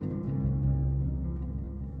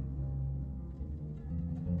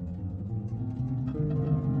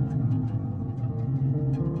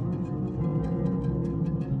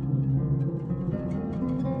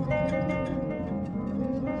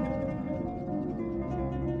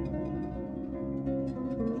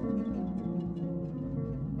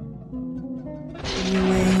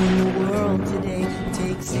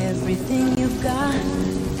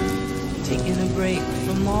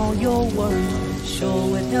from all your work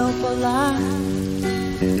sure would help a lot.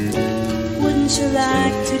 Wouldn't you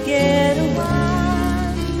like to get a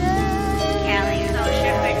wonder? Cali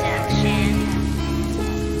Kosher Production.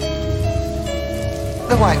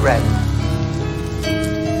 The white red.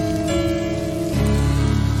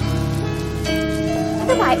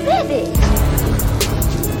 The White Rabbit.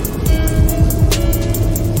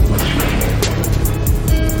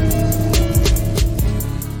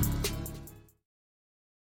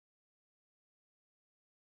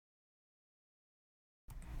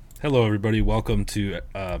 Hello, everybody. Welcome to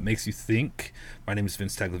Makes You Think. My name is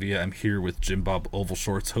Vince Taglavia. I'm here with Jim Bob Oval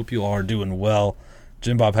Shorts. Hope you all are doing well.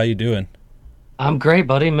 Jim Bob, how you doing? I'm great,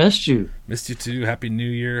 buddy. Missed you. Missed you too. Happy New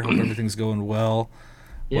Year. Hope everything's going well.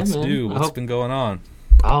 Yeah, What's man. new? What's been going on?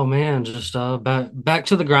 Oh man, just back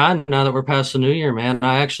to the grind now that we're past the New Year, man.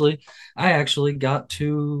 I actually got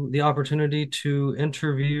to the opportunity to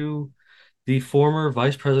interview the former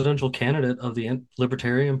vice presidential candidate of the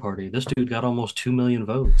Libertarian Party. This dude got almost 2 million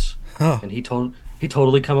votes, and he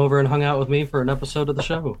totally come over and hung out with me for an episode of the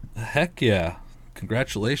show. Heck yeah!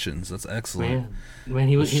 Congratulations. That's excellent. Man,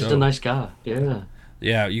 he's a nice guy. Yeah.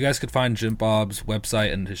 Yeah, you guys could find Jim Bob's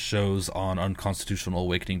website and his shows on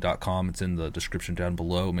unconstitutionalawakening.com. It's in the description down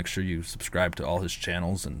below. Make sure you subscribe to all his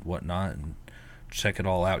channels and whatnot and check it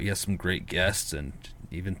all out. He has some great guests and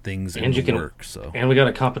even things in the work. And we got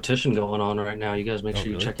a competition going on right now. You guys make sure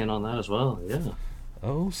you really? check in on that as well. Yeah.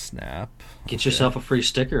 Oh, snap. Get yourself a free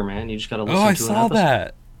sticker, man. You just got to listen to an episode. Oh, I saw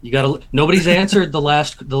that. You got to. Nobody's answered the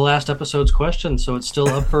last episode's question, so it's still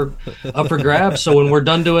up for grabs. So when we're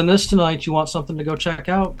done doing this tonight, you want something to go check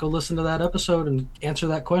out, go listen to that episode and answer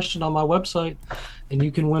that question on my website, and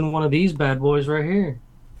you can win one of these bad boys right here.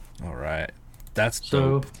 All right, that's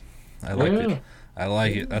dope. I like it. I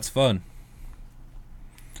like it. That's fun.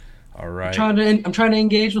 All right. I'm trying to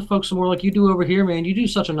engage with folks some more like you do over here, man. You do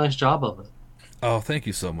such a nice job of it. Oh, thank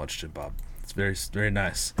you so much, Jim Bob. It's very, very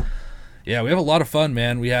nice. Yeah, we have a lot of fun,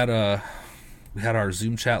 man. We had our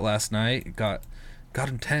Zoom chat last night. It got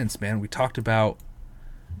intense, man. We talked about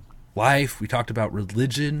life, we talked about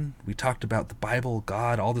religion, we talked about the Bible,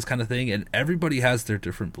 God, all this kind of thing, and everybody has their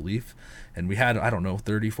different belief. And we had,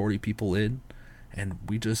 30, 40 people in, and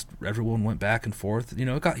everyone went back and forth. You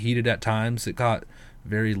know, it got heated at times. It got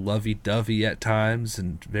very lovey-dovey at times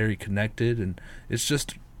and very connected, and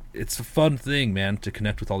it's a fun thing, man, to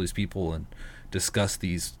connect with all these people and discuss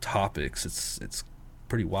these topics. It's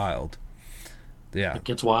pretty wild. Yeah, it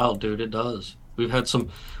gets wild, dude. It does. We've had some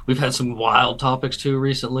wild topics too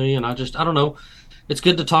recently, and I don't know. It's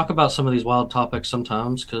good to talk about some of these wild topics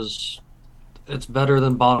sometimes because it's better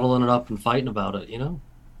than bottling it up and fighting about it, you know.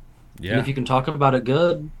 Yeah. And if you can talk about it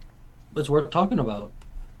good, it's worth talking about.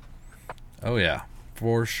 Oh yeah,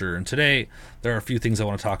 for sure. And today there are a few things I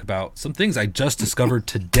want to talk about. Some things I just discovered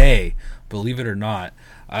today, believe it or not.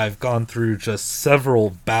 I've gone through just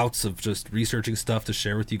several bouts of just researching stuff to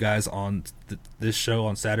share with you guys on this show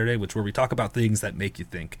on Saturday, where we talk about things that make you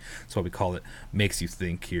think. That's why we call it Makes You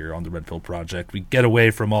Think here on the Red Pill Project. We get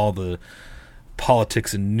away from all the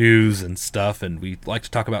politics and news and stuff, and we like to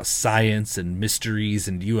talk about science and mysteries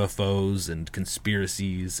and UFOs and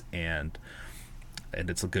conspiracies, and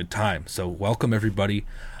it's a good time. So welcome, everybody.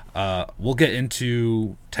 We'll get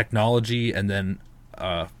into technology and then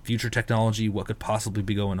future technology, what could possibly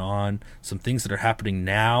be going on, some things that are happening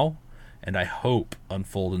now, and I hope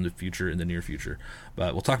unfold in the near future.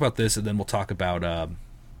 But we'll talk about this, and then we'll talk about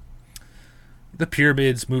the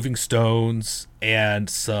pyramids, moving stones, and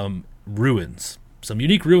some ruins. Some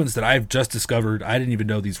unique ruins that I've just discovered. I didn't even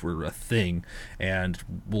know these were a thing, and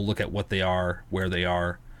we'll look at what they are, where they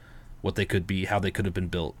are, what they could be, how they could have been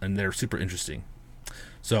built, and they're super interesting.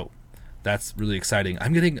 So that's really exciting.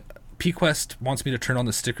 PQuest wants me to turn on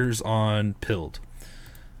the stickers on Pilled.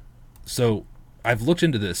 So I've looked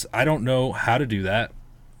into this. I don't know how to do that.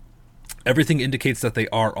 Everything indicates that they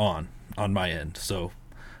are on my end. So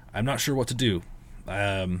I'm not sure what to do.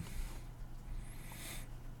 I'm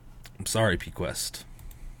sorry, PQuest.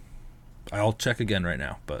 I'll check again right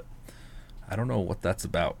now, but I don't know what that's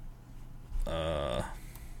about.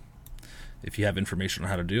 If you have information on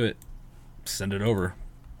how to do it, send it over.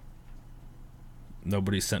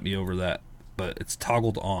 Nobody sent me over that, but it's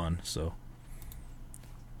toggled on, so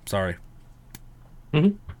sorry.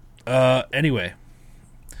 Anyway,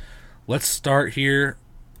 let's start here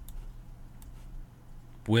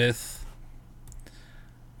with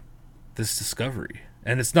this discovery.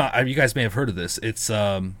 And it's not, you guys may have heard of this. It's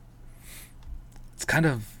kind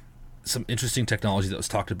of some interesting technology that was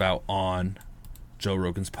talked about on Joe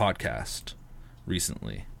Rogan's podcast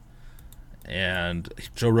recently. And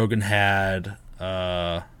Joe Rogan had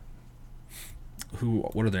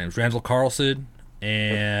what are their names? Randall Carlson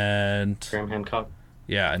and Graham Hancock.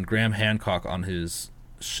 Yeah, and Graham Hancock on his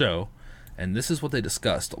show, and this is what they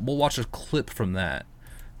discussed. We'll watch a clip from that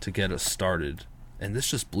to get us started, and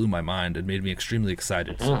this just blew my mind and made me extremely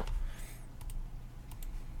excited. Yeah.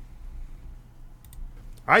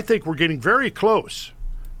 I think we're getting very close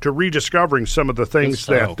to rediscovering some of the things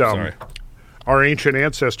that our ancient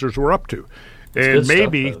ancestors were up to. And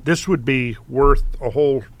maybe this would be worth a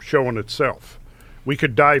whole show in itself. We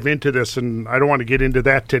could dive into this, and I don't want to get into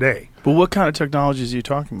that today. But what kind of technologies are you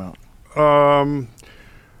talking about?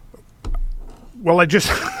 Well,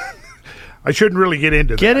 I shouldn't really get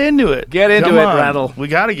into that. Get into it. Get into it, Randall. We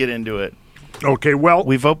got to get into it. Okay, well.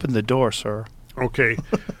 We've opened the door, sir. Okay.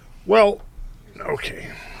 Well, okay.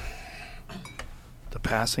 The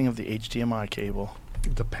passing of the HDMI cable.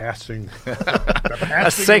 The passing. A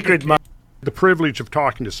sacred moment. The privilege of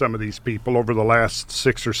talking to some of these people over the last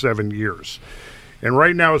 6 or 7 years. And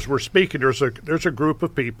right now, as we're speaking, there's a group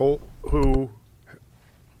of people who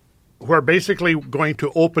are basically going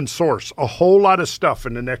to open source a whole lot of stuff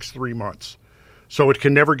in the next 3 months, so it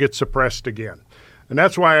can never get suppressed again. And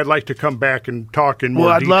that's why I'd like to come back and talk in more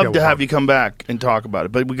detail. Well, I'd love to have you come back and talk about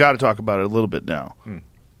it, but we got to talk about it a little bit now.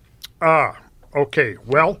 Okay.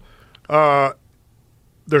 Well,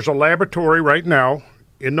 there's a laboratory right now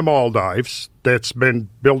in the Maldives that's been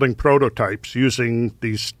building prototypes using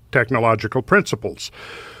these technological principles,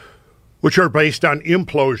 which are based on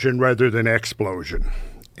implosion rather than explosion.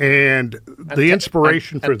 And the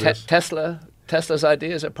inspiration for this... Tesla's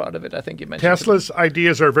ideas are part of it, I think you mentioned. Tesla's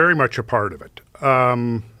ideas are very much a part of it.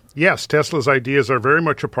 Yes, Tesla's ideas are very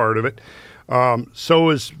much a part of it. So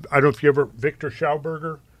is, I don't know if you ever, Victor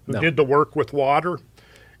Schauberger, who did the work with water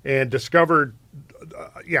and discovered,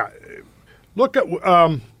 look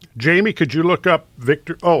at, Jamie, could you look up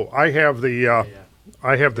Victor? Oh, I have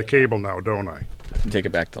the cable now, don't I? Take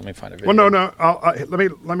it back. Let me find a video. Well, no.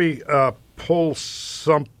 Let me pull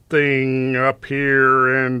something up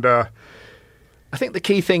here, and I think the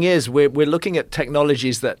key thing is we're looking at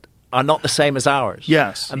technologies that are not the same as ours.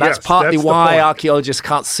 Yes. And that's partly why archaeologists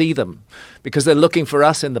can't see them, because they're looking for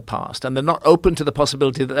us in the past, and they're not open to the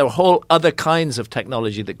possibility that there are whole other kinds of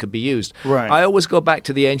technology that could be used. Right. I always go back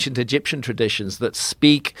to the ancient Egyptian traditions that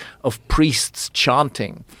speak of priests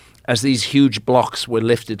chanting as these huge blocks were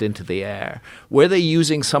lifted into the air. Were they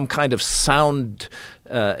using some kind of sound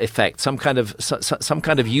effect, some kind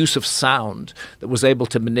of use of sound that was able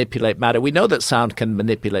to manipulate matter? We know that sound can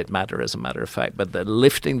manipulate matter, as a matter of fact, but they're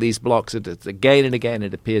lifting these blocks. Again and again,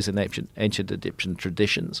 it appears in ancient Egyptian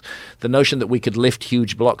traditions. The notion that we could lift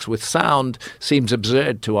huge blocks with sound seems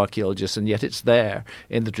absurd to archaeologists, and yet it's there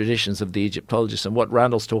in the traditions of the Egyptologists. And what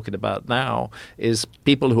Randall's talking about now is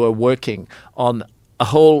people who are working on a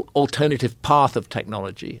whole alternative path of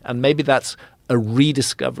technology, and maybe that's a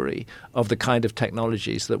rediscovery of the kind of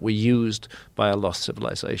technologies that were used by a lost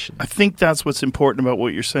civilization. I think that's what's important about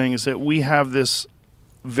what you're saying, is that we have this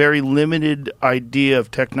very limited idea of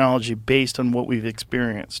technology based on what we've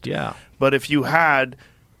experienced. Yeah. But if you had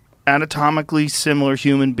anatomically similar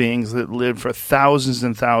human beings that lived for thousands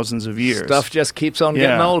and thousands of years. Stuff just keeps on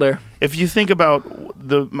getting older. If you think about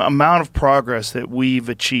the amount of progress that we've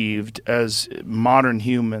achieved as modern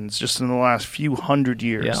humans just in the last few hundred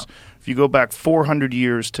years, if you go back 400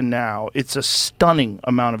 years to now, it's a stunning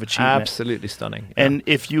amount of achievement. Absolutely stunning. Yeah. And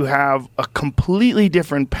if you have a completely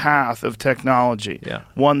different path of technology,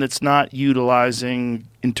 one that's not utilizing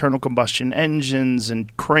internal combustion engines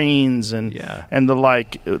and cranes and the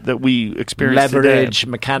like that we experience leverage, today.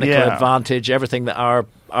 Mechanical advantage, everything that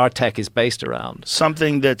our tech is based around.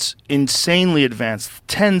 Something that's insanely advanced,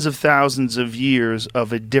 tens of thousands of years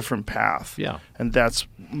of a different path. Yeah. And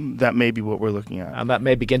that may be what we're looking at. And that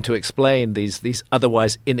may begin to explain these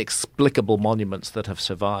otherwise inexplicable monuments that have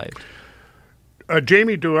survived.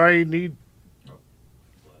 Jamie, do I need...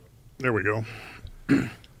 There we go.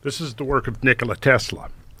 This is the work of Nikola Tesla.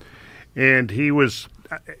 And he was...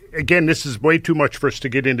 Again, this is way too much for us to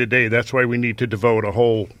get in today. That's why we need to devote a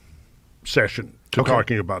whole session to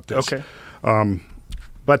talking about this. Okay.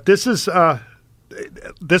 But this is...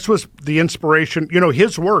 this was the inspiration. You know,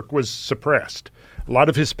 his work was suppressed. A lot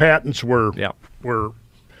of his patents were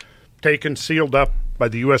taken, sealed up by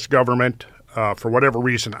the U.S. government for whatever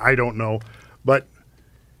reason. I don't know. But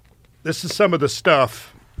this is some of the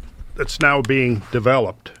stuff that's now being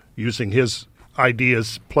developed using his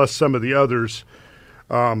ideas plus some of the others.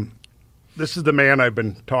 This is the man I've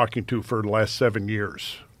been talking to for the last 7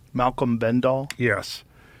 years. Malcolm Bendall? Yes.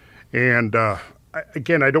 And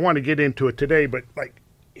again, I don't want to get into it today, but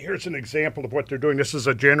here's an example of what they're doing. This is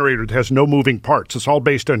a generator that has no moving parts. It's all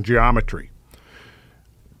based on geometry,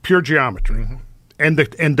 pure geometry.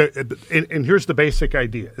 And here's the basic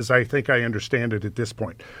idea, as I think I understand it at this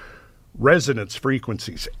point. Resonance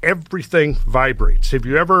frequencies, everything vibrates. Have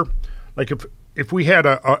you ever, like if we had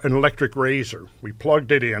an electric razor, we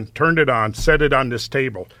plugged it in, turned it on, set it on this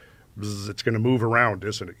table, it's going to move around,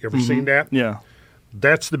 isn't it? You ever seen that? Yeah.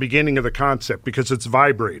 That's the beginning of the concept because it's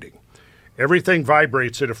vibrating. Everything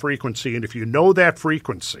vibrates at a frequency, and if you know that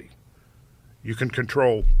frequency, you can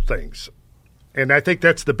control things. And I think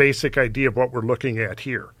that's the basic idea of what we're looking at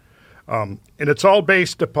here. And it's all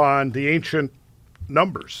based upon the ancient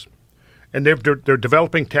numbers. And they're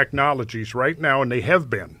developing technologies right now, and they have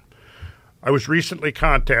been. I was recently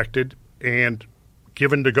contacted and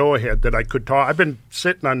given the go-ahead that I could talk. I've been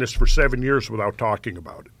sitting on this for 7 years without talking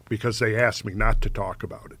about it because they asked me not to talk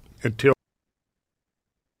about it until.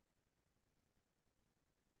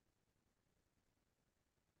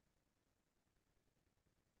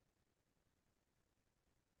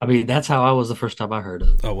 I mean, that's how I was the first time I heard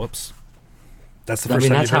it. Oh, whoops. That's the first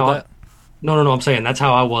time you heard that? No, I'm saying that's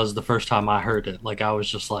how I was the first time I heard it. Like, I was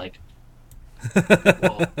just like,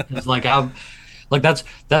 well, it's like, that's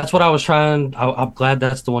what I was trying. I'm glad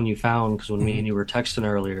that's the one you found, because when me and you were texting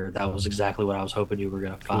earlier, that was exactly what I was hoping you were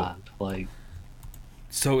going to find. Cool. Like,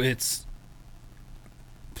 so it's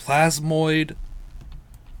a plasmoid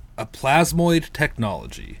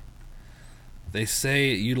technology. They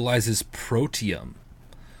say it utilizes protium,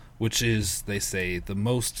 which is, they say, the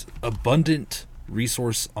most abundant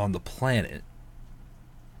resource on the planet,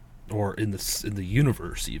 or in the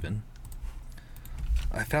universe even.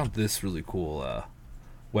 I found this really cool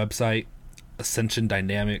website,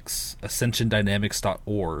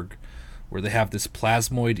 ascensiondynamics.org, where they have this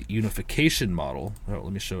plasmoid unification model. Oh,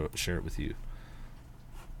 let me share it with you.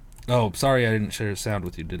 Oh, sorry, I didn't share sound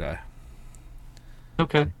with you, did I?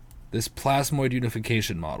 Okay. This plasmoid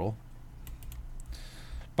unification model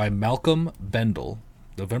by Malcolm Bendel,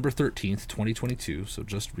 November 13th, 2022, so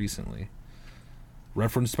just recently.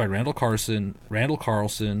 Referenced by Randall Carlson,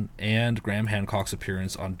 and Graham Hancock's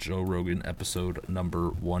appearance on Joe Rogan episode number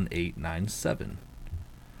 1897.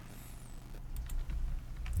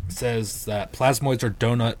 It says that plasmoids are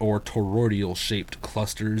donut or toroidal-shaped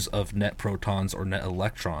clusters of net protons or net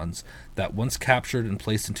electrons that, once captured and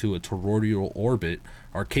placed into a toroidal orbit,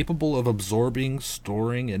 are capable of absorbing,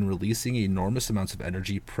 storing, and releasing enormous amounts of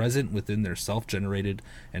energy present within their self-generated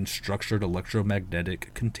and structured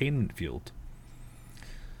electromagnetic containment field.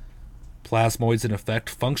 Plasmoids, in effect,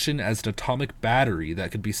 function as an atomic battery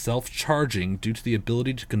that could be self-charging due to the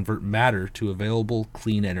ability to convert matter to available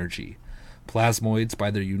clean energy. Plasmoids,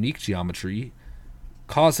 by their unique geometry,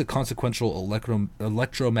 cause a consequential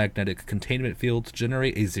electromagnetic containment field to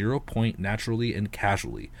generate a 0 point naturally and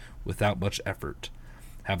casually, without much effort.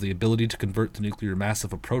 Have the ability to convert the nuclear mass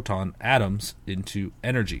of a proton, atoms, into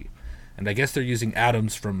energy. And I guess they're using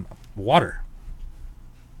atoms from water.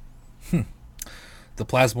 The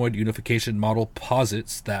plasmoid unification model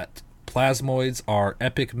posits that plasmoids are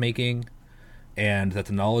epoch-making and that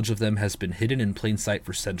the knowledge of them has been hidden in plain sight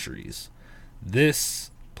for centuries. This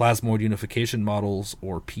plasmoid unification models,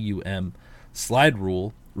 or PUM, slide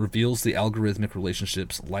rule reveals the algorithmic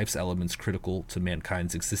relationships, life's elements critical to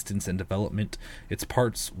mankind's existence and development. Its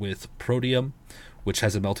parts with protium, which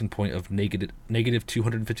has a melting point of negative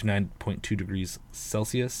 259.2 degrees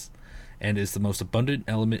Celsius, and is the most abundant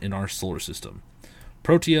element in our solar system.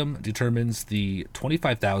 Protium determines the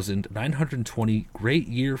 25,920 great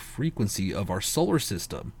year frequency of our solar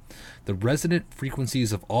system. The resonant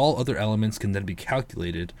frequencies of all other elements can then be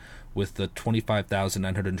calculated, with the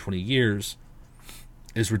 25,920 years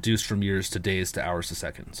is reduced from years to days to hours to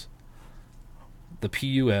seconds. The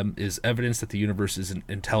PUM is evidence that the universe is an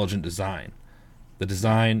intelligent design. The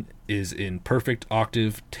design is in perfect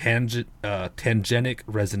octave tangenic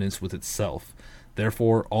resonance with itself.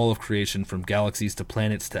 Therefore, all of creation, from galaxies to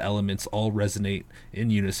planets to elements, all resonate in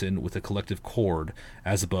unison with a collective chord,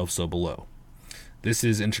 as above, so below. This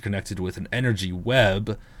is interconnected with an energy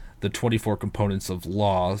web, the 24 components of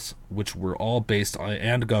laws, which were all based on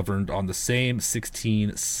and governed on the same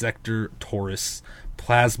 16-sector torus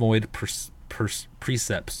plasmoid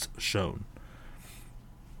precepts shown.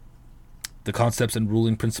 The concepts and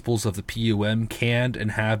ruling principles of the PUM can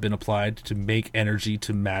and have been applied to make energy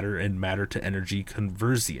to matter and matter to energy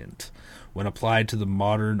conversient. When applied to the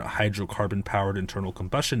modern hydrocarbon-powered internal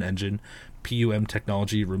combustion engine, PUM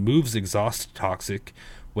technology removes exhaust toxic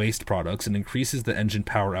waste products and increases the engine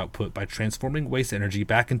power output by transforming waste energy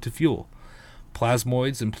back into fuel.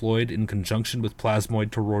 Plasmoids employed in conjunction with plasmoid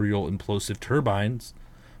toroidal implosive turbines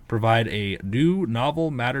provide a new,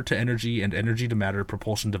 novel matter-to-energy and energy-to-matter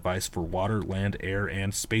propulsion device for water, land, air,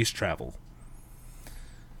 and space travel.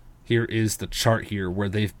 here is the chart here where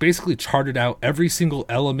they've basically charted out every single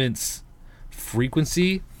element's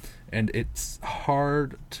frequency, and it's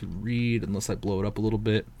hard to read unless I blow it up a little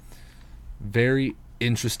bit. Very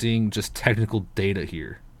interesting, just technical data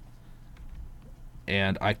here.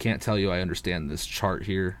 And I can't tell you I understand this chart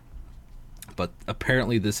here, but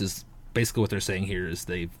apparently this is basically what they're saying here is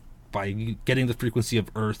by getting the frequency of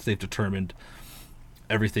Earth, they've determined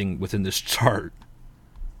everything within this chart.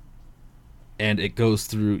 And it goes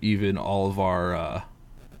through even all of our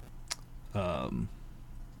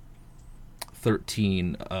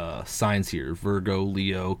 13 signs here: Virgo,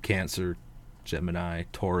 Leo, Cancer, Gemini,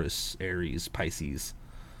 Taurus, Aries, Pisces,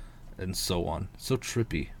 and so on. So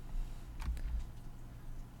trippy.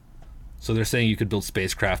 So they're saying you could build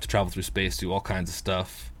spacecraft to travel through space, do all kinds of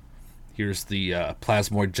stuff. Here's the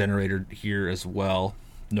plasmoid generator here as well.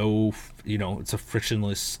 No, it's a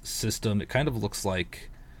frictionless system. It kind of looks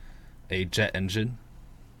like a jet engine.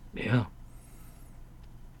 Yeah.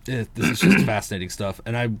 This is just fascinating stuff,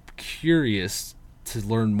 and I'm curious to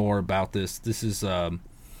learn more about this. This is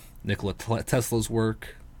Nikola Tesla's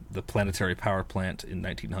work, the planetary power plant in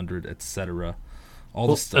 1900, etc. All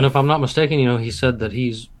this stuff. And if I'm not mistaken, he said that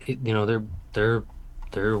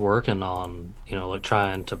they're working on, like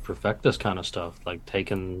trying to perfect this kind of stuff, like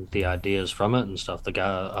taking the ideas from it and stuff. The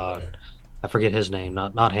guy, I forget his name,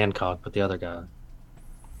 not Hancock, but the other guy.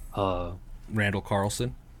 Randall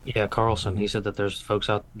Carlson. Yeah, Carlson. He said that there's folks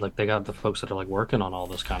out, like they got the folks that are like working on all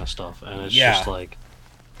this kind of stuff, and it's just like,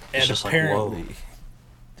 it's just like whoa.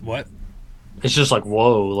 What? It's just like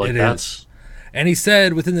whoa, like that's. Is. And he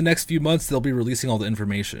said within the next few months they'll be releasing all the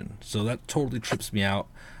information, so that totally trips me out.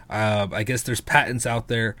 I guess there's patents out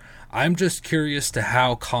there. I'm just curious to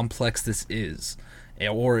how complex this is,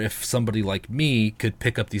 or if somebody like me could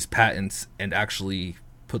pick up these patents and actually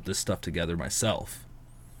put this stuff together myself.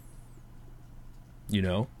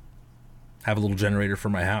 Have a little generator for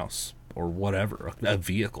my house or whatever, a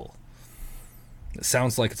vehicle. It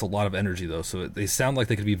sounds like it's a lot of energy though, so they sound like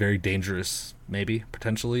they could be very dangerous, maybe,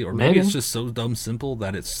 potentially, or maybe it's just so dumb simple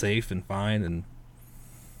that it's safe and fine, and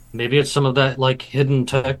maybe it's some of that like hidden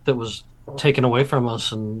tech that was taken away from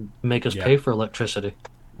us and make us pay for electricity.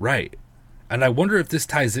 Right. And I wonder if this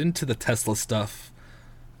ties into the Tesla stuff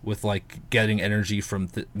with like getting energy from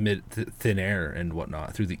thin air and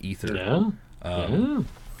whatnot through the ether. Yeah.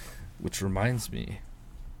 Which reminds me,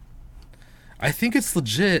 I think it's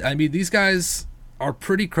legit. I mean, these guys are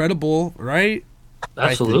pretty credible, right?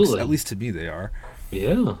 Absolutely. At least to me they are.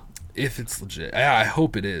 Yeah. If it's legit. I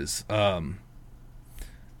hope it is.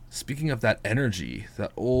 Speaking of that energy,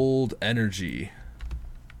 that old energy,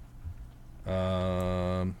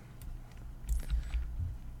 where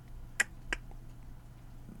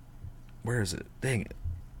is it? Dang it.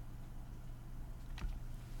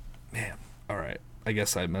 Man. All right. I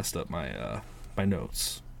guess I messed up my my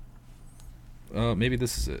notes. Maybe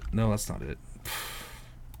this is it. No, that's not it.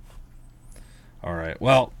 All right.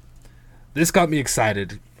 Well, this got me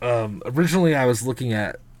excited. Originally, I was looking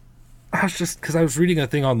at. I was reading a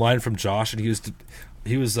thing online from Josh, and he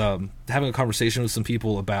was having a conversation with some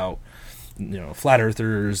people about flat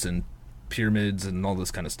earthers and pyramids and all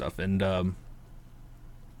this kind of stuff, and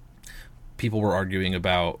people were arguing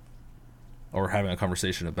about or having a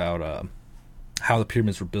conversation about how the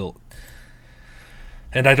pyramids were built.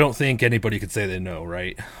 And I don't think anybody could say they know,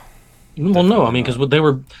 right? Well, definitely no, I mean, because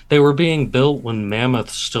they were being built when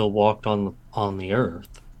mammoths still walked on the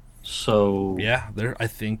earth. So yeah, I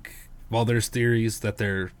think while there's theories that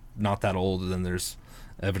they're not that old, and then there's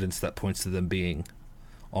evidence that points to them being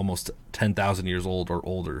almost 10,000 years old or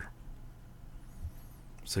older.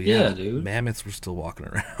 So yeah, dude, mammoths were still walking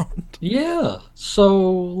around. Yeah.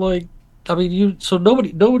 So like, I mean, so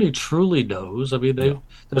nobody truly knows. I mean,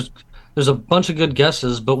 there's a bunch of good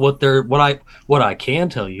guesses, but what I can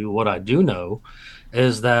tell you, what I do know,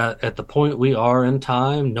 is that at the point we are in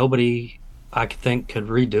time, nobody I think could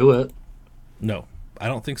redo it. No, I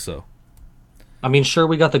don't think so. I mean, sure,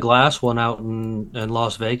 we got the glass one out in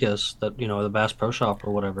Las Vegas, that the Bass Pro Shop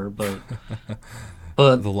or whatever, but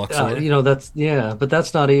the Luxor, but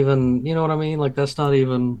that's not even, you know what I mean? Like that's not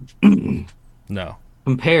even no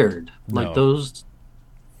compared, like those,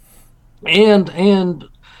 and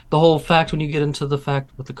the whole fact when you get into the fact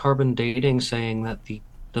with the carbon dating, saying that the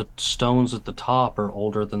stones at the top are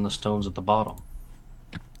older than the stones at the bottom.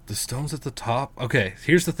 The stones at the top. Okay,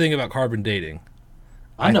 here's the thing about carbon dating.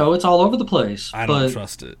 I know it's all over the place. I don't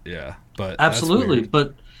trust it. Yeah, but absolutely.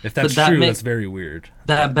 But if that's true, that's very weird.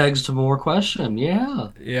 That begs to more question. Yeah.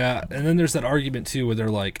 Yeah, and then there's that argument too, where they're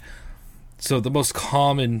like, so the most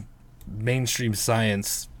common mainstream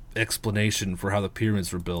science explanation for how the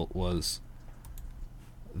pyramids were built was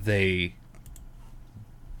they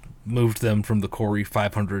moved them from the quarry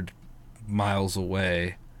 500 miles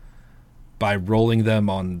away by rolling them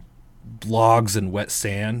on logs and wet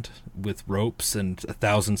sand with ropes and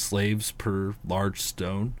 1,000 slaves per large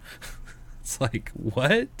stone. It's like,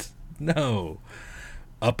 what? No.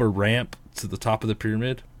 Up a ramp to the top of the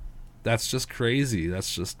pyramid? That's just crazy.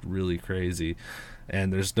 That's just really crazy.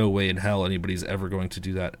 And there's no way in hell anybody's ever going to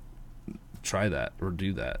do that, try that, or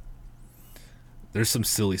do that. There's some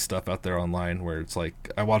silly stuff out there online where it's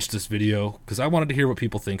like, I watched this video because I wanted to hear what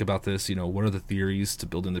people think about this. You know, what are the theories to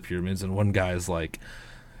building the pyramids? And one guy is like,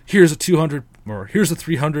 here's a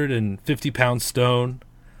 350 pound stone,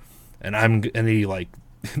 and he like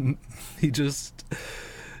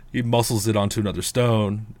he muscles it onto another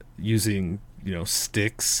stone using, you know,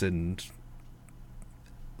 sticks and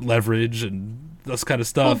leverage and this kind of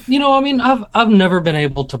stuff. Well, you know, I mean, I've never been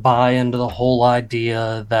able to buy into the whole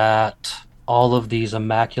idea that all of these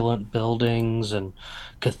immaculate buildings and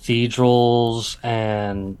cathedrals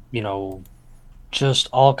and, you know, just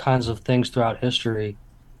all kinds of things throughout history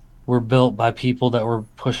were built by people that were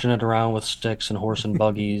pushing it around with sticks and horse and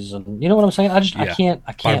buggies, and you know what I'm saying? I can't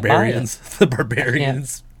barbarians, buy it. the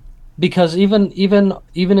barbarians. Because even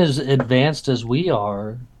as advanced as we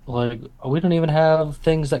are, like, we don't even have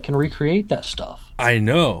things that can recreate that stuff. I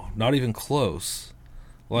know, not even close.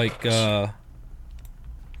 Like,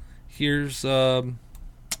 here's a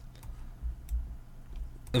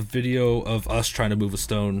video of us trying to move a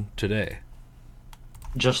stone today.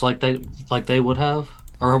 Just like they would have,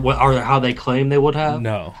 or how they claim they would have.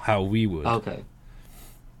 No, how we would. Okay.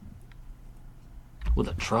 With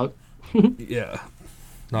a truck. Yeah,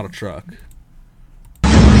 not a truck.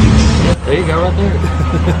 There you go, right there.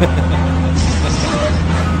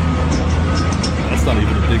 That's not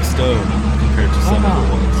even a big stone compared to some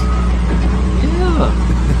other ones. Yeah.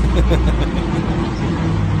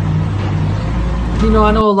 You know,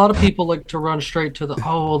 I know a lot of people like to run straight to the,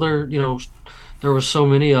 there was so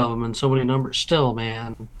many of them and so many numbers. Still,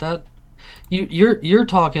 man, that you're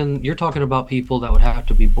talking about people that would have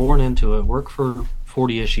to be born into it, work for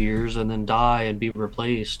 40-ish years, and then die and be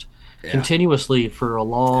replaced continuously for a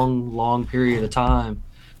long period of time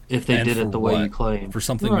if they did it the way you claim. For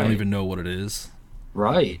something we don't even know what it is.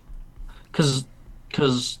 Right. Because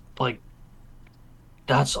like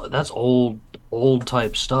that's old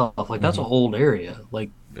type stuff. Like that's an old area. Like,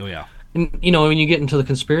 oh yeah. And, you know, when you get into the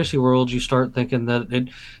conspiracy world, you start thinking that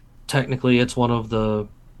it's one of the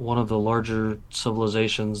larger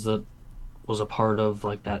civilizations that was a part of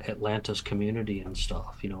like that Atlantis community and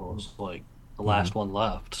stuff. You know, it was like the last one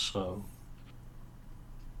left. So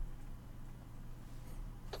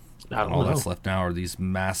all that's left now are these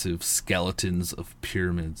massive skeletons of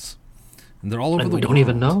pyramids, and they're all over the world. We don't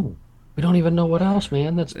even know. We don't even know what else,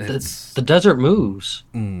 man. The desert moves.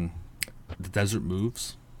 The desert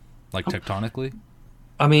moves. Like tectonically?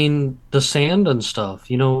 I mean, the sand and stuff,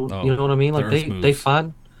 you know what I mean? Like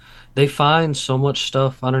they find so much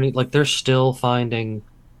stuff underneath. Like they're still finding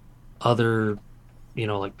other, you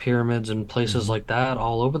know, like pyramids and places like that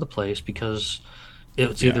all over the place because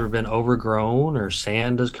it's either been overgrown or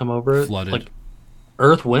sand has come over it. Flooded. Like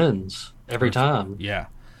Earth wins every time. Yeah.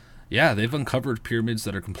 Yeah, they've uncovered pyramids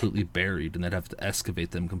that are completely buried and they'd have to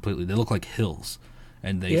excavate them completely. They look like hills.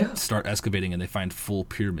 And they start excavating and they find full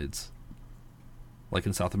pyramids. Like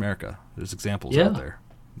in South America. There's examples out there.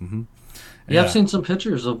 Mm-hmm. Yeah, I've seen some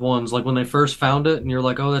pictures of ones like when they first found it and you're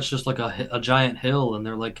like, oh, that's just like a giant hill. And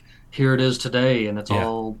they're like, here it is today. And it's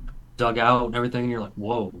all dug out and everything. And you're like,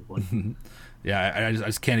 whoa. Yeah, I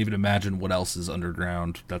just can't even imagine what else is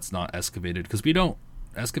underground that's not excavated. Because we don't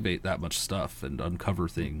excavate that much stuff and uncover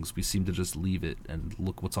things. We seem to just leave it and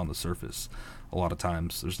look what's on the surface a lot of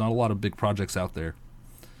times. There's not a lot of big projects out there.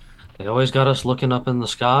 They always got us looking up in the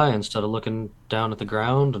sky instead of looking down at the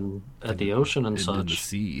ground and at the ocean and such. In the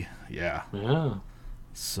sea, yeah. Yeah.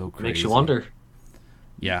 So crazy. Makes you wonder.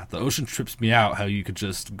 Yeah, the ocean trips me out how you could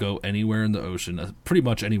just go anywhere in the ocean, pretty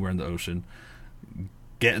much anywhere in the ocean,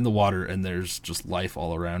 get in the water, and there's just life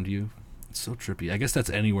all around you. It's so trippy. I guess that's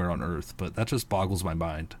anywhere on Earth, but that just boggles my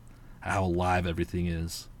mind, how alive everything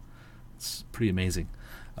is. It's pretty amazing.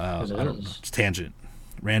 It's tangent.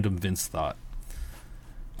 Random Vince thought.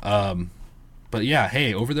 But yeah,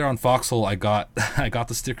 hey, over there on Foxhole, I got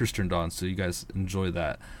the stickers turned on, so you guys enjoy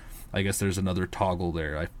that. I guess there's another toggle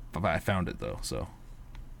there. I found it though, so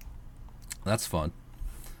that's fun.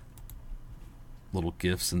 Little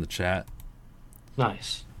gifts in the chat.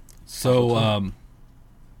 Nice. So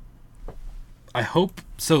I hope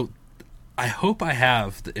I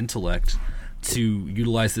have the intellect to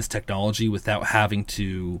utilize this technology without having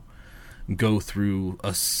to go through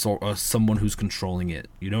someone who's controlling it.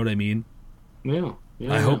 You know what I mean? Yeah.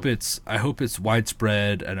 I hope it's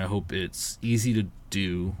widespread, and I hope it's easy to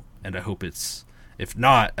do, and I hope it's, if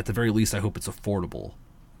not, at the very least, I hope it's affordable.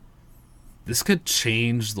 This could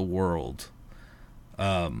change the world,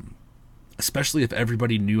 especially if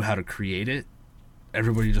everybody knew how to create it.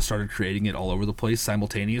 Everybody just started creating it all over the place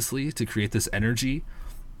simultaneously to create this energy,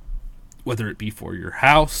 whether it be for your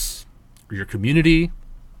house or your community.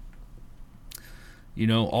 You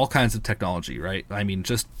know, all kinds of technology, right? I mean,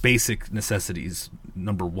 just basic necessities,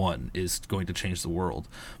 number one, is going to change the world.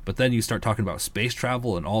 But then you start talking about space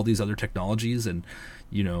travel and all these other technologies and,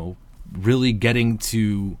 you know, really getting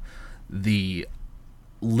to the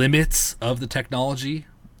limits of the technology,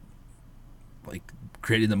 like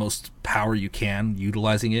creating the most power you can,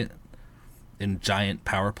 utilizing it in giant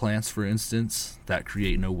power plants, for instance, that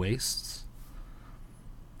create no wastes.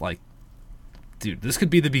 Like, dude, this could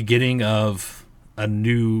be the beginning of a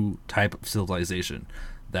new type of civilization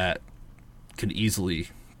that can easily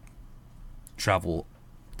travel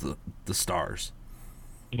the stars.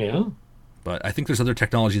 Yeah. But I think there's other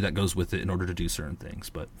technology that goes with it in order to do certain things.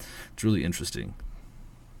 But it's really interesting.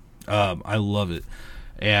 I love it.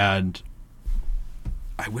 And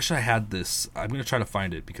I wish I had this. I'm going to try to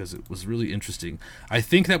find it because it was really interesting. I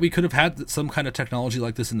think that we could have had some kind of technology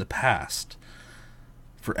like this in the past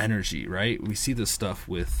for energy, right? We see this stuff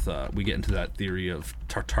with, we get into that theory of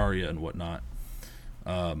Tartaria and whatnot.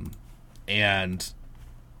 And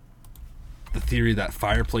the theory that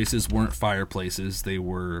fireplaces weren't fireplaces, they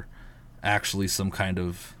were actually some kind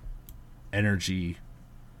of energy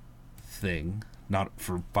thing, not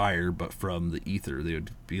for fire, but from the ether. They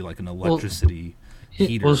would be like an electricity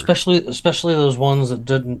heater. Well, especially those ones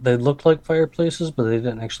that they looked like fireplaces, but they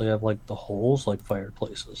didn't actually have like the holes like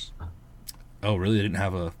fireplaces. Oh, really? They didn't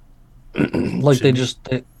have a like chimney?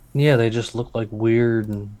 They just looked like weird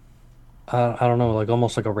and I don't know, like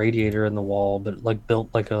almost like a radiator in the wall, but like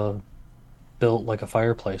built like a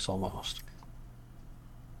fireplace almost.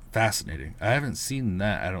 Fascinating. I haven't seen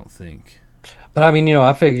that, I don't think. But I mean, you know,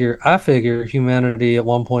 I figure humanity at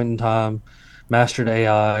one point in time mastered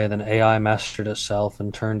AI, and then AI mastered itself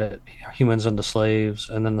and turned humans into slaves,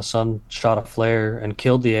 and then the sun shot a flare and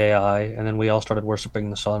killed the AI, and then we all started worshiping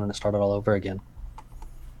the sun, and it started all over again.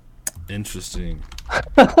 Interesting.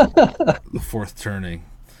 The fourth turning.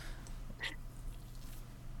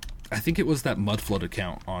 I think it was that Mudflood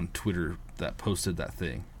account on Twitter that posted that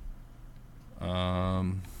thing.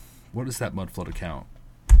 What is that Mudflood account?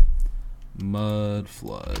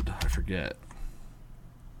 Mudflood. I forget.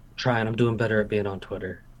 I'm doing better at being on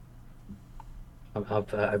Twitter.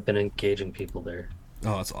 I've been engaging people there.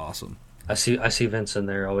 Oh, that's awesome. I see Vince in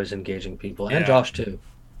there always engaging people, and Yeah. Josh too.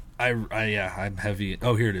 I'm heavy.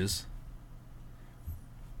 Oh, here it is.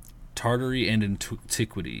 Tartary and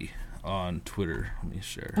Antiquity on Twitter. Let me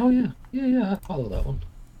share. Oh yeah. I follow that one.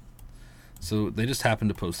 So they just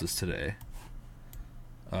happened to post this today.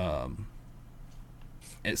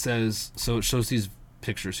 It says, so it shows these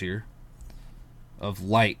pictures here of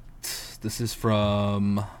light. This is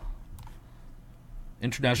from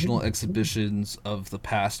international exhibitions of the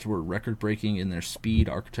past were record-breaking in their speed,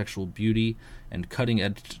 architectural beauty, and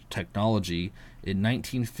cutting-edge technology. In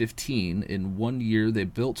 1915, in 1 year, they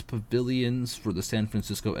built pavilions for the San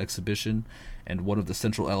Francisco exhibition, and one of the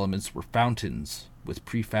central elements were fountains with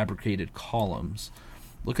prefabricated columns.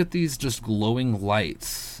 Look at these just glowing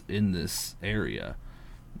lights in this area.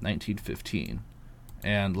 1915.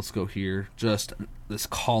 And let's go here. Just this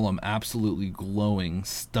column absolutely glowing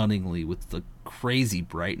stunningly with the crazy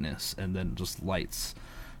brightness, and then just lights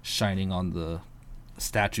shining on the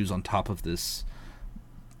statues on top of this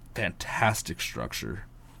fantastic structure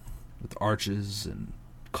with arches and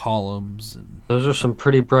columns. And Those are some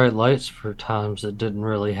pretty bright lights for times that didn't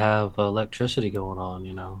really have electricity going on,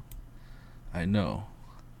 you know. I know.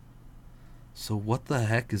 So what the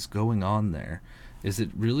heck is going on there? Is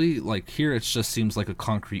it really, like, here it just seems like a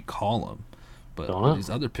concrete column, but on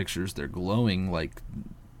these other pictures they're glowing like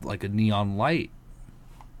a neon light.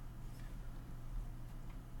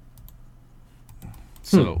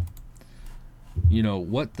 So, you know,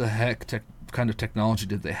 what the heck kind of technology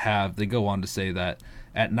did they have? They go on to say that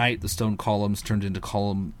at night the stone columns turned into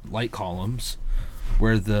light columns,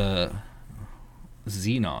 where the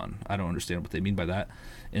xenon, I don't understand what they mean by that.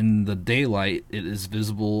 In the daylight, it is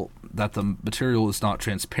visible that the material is not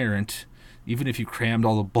transparent. Even if you crammed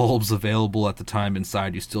all the bulbs available at the time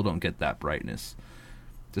inside, you still don't get that brightness.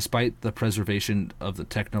 Despite the preservation of the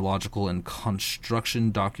technological and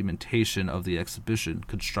construction documentation of the exhibition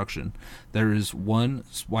construction, there is one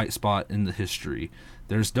white spot in the history.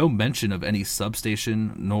 There's no mention of any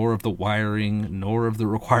substation, nor of the wiring, nor of the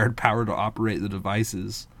required power to operate the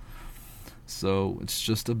devices. So it's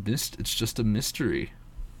just a mystery.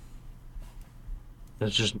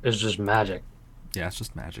 It's just magic. Yeah, it's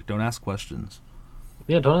just magic. Don't ask questions.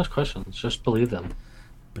 Yeah, don't ask questions. Just believe them.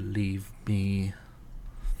 Believe me.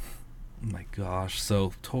 Oh my gosh,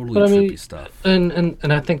 so totally But I trippy mean, stuff. and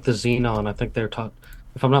I think the Xenon, I think they're taught,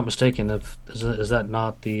 if I'm not mistaken, is that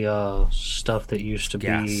not the stuff that used to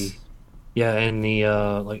Gas. be, yeah, in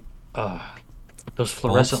the those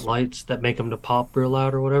fluorescent Bulbs? lights that make them to pop real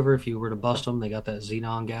loud or whatever. If you were to bust them, they got that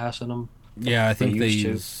xenon gas in them. Yeah, I think they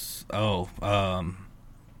used to.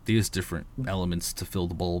 they use different elements to fill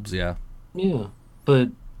the bulbs, yeah. Yeah, but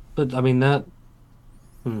I mean that.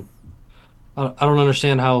 I don't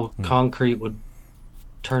understand how concrete would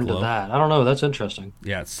turn Glow? to that. I don't know. That's interesting.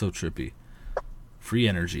 Yeah, it's so trippy. Free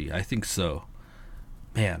energy, I think so.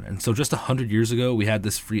 Man, and so just 100 years ago, we had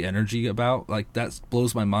this free energy about, like, that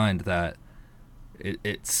blows my mind that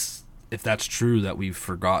it's, if that's true, that we've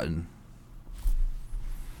forgotten.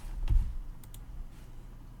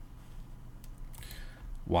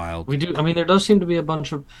 Wild. We do. I mean, there does seem to be a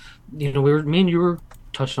bunch of, me and you were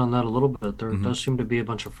touching on that a little bit. There does seem to be a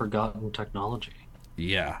bunch of forgotten technology.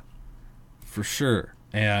 Yeah, for sure.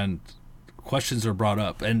 And questions are brought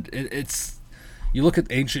up, and it's you look at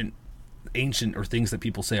ancient or things that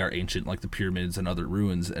people say are ancient, like the pyramids and other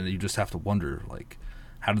ruins, and you just have to wonder, like,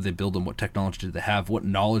 how did they build them? What technology did they have? What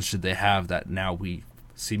knowledge did they have that now we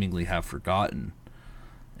seemingly have forgotten?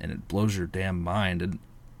 And it blows your damn mind. And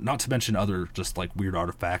not to mention other just like weird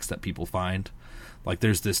artifacts that people find. Like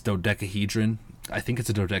there's this dodecahedron. I think it's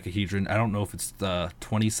a dodecahedron. I don't know if it's the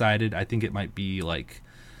 20-sided. I think it might be like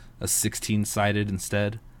a 16-sided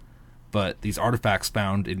instead. But these artifacts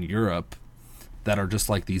found in Europe that are just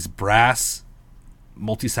like these brass,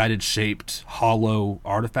 multi-sided shaped, hollow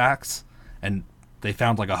artifacts. And they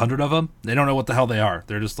found like 100 of them. They don't know what the hell they are.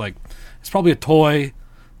 They're just like, it's probably a toy.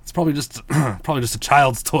 It's probably just a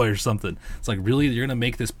child's toy or something. It's like, really, you're gonna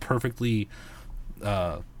make this perfectly,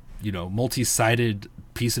 multi-sided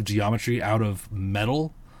piece of geometry out of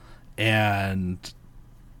metal, and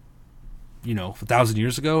 1,000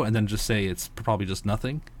 years ago, and then just say it's probably just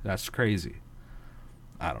nothing? That's crazy.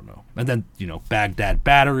 I don't know. And then Baghdad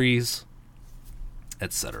batteries,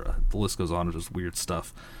 etc. The list goes on. It's just weird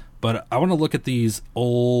stuff. But I want to look at these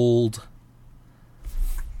old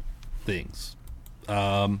things.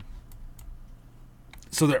 So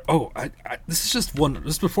there. Oh, this is just one.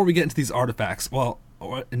 Just before we get into these artifacts, or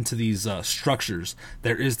into these structures,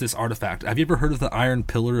 there is this artifact. Have you ever heard of the Iron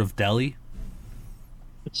Pillar of Delhi?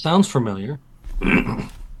 It sounds familiar.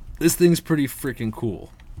 This thing's pretty freaking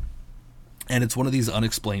cool, and it's one of these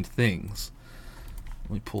unexplained things.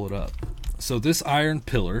 Let me pull it up. So this Iron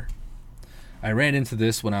Pillar, I ran into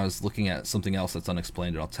this when I was looking at something else that's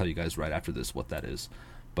unexplained, and I'll tell you guys right after this what that is.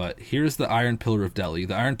 But here's the Iron Pillar of Delhi.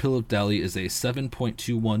 The Iron Pillar of Delhi is a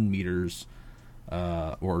 7.21 meters,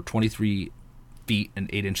 or 23 feet and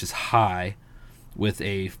 8 inches high, with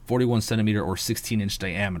a 41 centimeter or 16 inch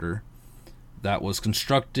diameter. That was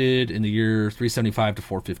constructed in the year 375 to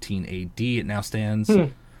 415 AD. It now stands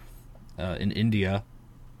in India.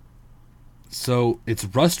 So it's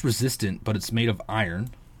rust resistant, but it's made of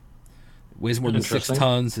iron. It weighs more than 6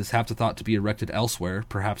 tons. Is half thought to be erected elsewhere,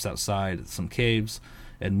 perhaps outside some caves,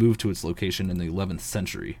 and moved to its location in the 11th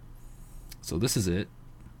century. So this is it.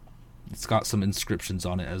 It's got some inscriptions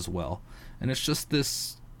on it as well. And it's just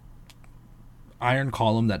this iron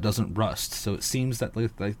column that doesn't rust. So it seems that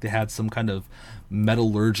like they had some kind of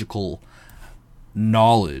metallurgical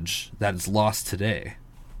knowledge that is lost today.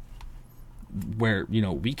 Where,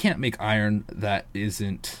 we can't make iron that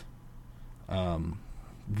isn't...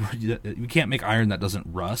 we can't make iron that doesn't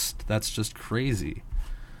rust. That's just crazy.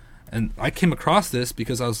 And I came across this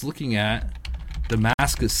because I was looking at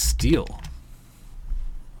Damascus steel,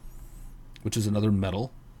 which is another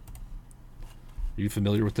metal. Are you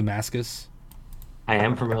familiar with Damascus? I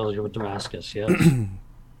am familiar with Damascus, yes.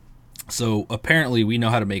 So apparently we know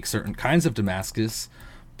how to make certain kinds of Damascus,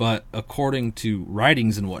 but according to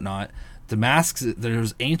writings and whatnot,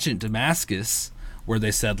 there's ancient Damascus where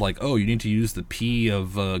they said, like, oh, you need to use the pee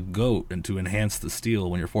of a goat and to enhance the steel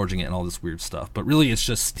when you're forging it and all this weird stuff. But really it's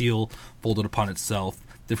just steel folded upon itself,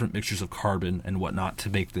 different mixtures of carbon and whatnot to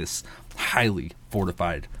make this highly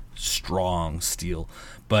fortified, strong steel.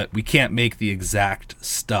 But we can't make the exact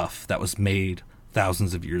stuff that was made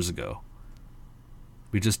thousands of years ago.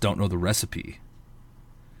 We just don't know the recipe.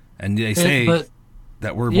 And they say...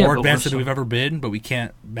 that we're Yeah, more but advanced we're than we've ever been, but we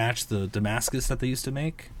can't match the Damascus that they used to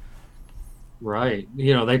make. Right.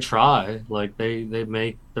 You know, they try. Like they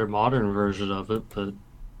make their modern version of it, but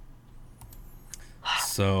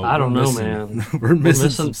So I don't we're know, missing- man. we're missing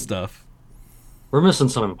some missing- stuff. We're missing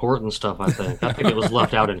some important stuff, I think. I think it was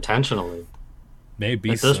left out intentionally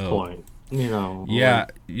Maybe at this so. point. You know. Yeah,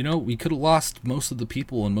 like, we could have lost most of the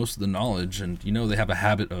people and most of the knowledge, and they have a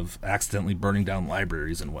habit of accidentally burning down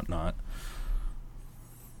libraries and whatnot.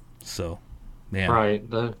 So, man, right.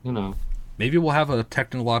 maybe we'll have a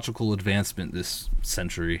technological advancement this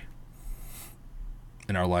century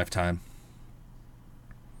in our lifetime.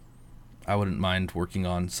 I wouldn't mind working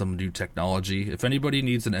on some new technology. If anybody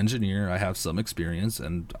needs an engineer, I have some experience,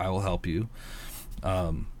 and I will help you.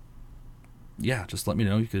 Yeah, just let me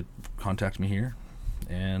know. You could contact me here,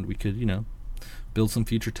 and we could, build some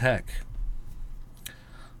future tech.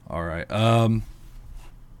 All right.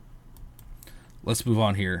 Let's move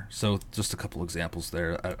on here. So, just a couple examples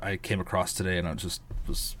there I came across today, and I just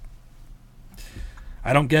was...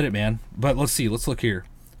 I don't get it, man. But let's see. Let's look here.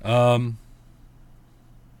 Sorry,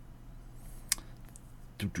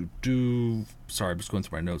 I'm just going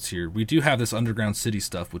through my notes here. We do have this underground city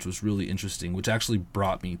stuff, which was really interesting, which actually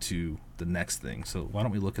brought me to the next thing. So why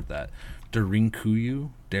don't we look at that?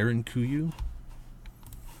 Derinkuyu?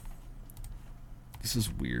 This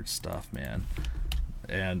is weird stuff, man.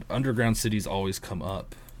 And underground cities always come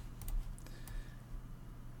up.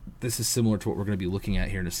 This is similar to what we're going to be looking at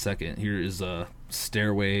here in a second. Here is a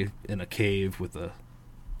stairway in a cave with a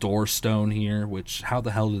door stone here, which, how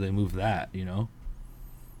the hell do they move that,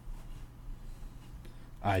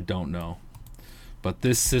 I don't know. But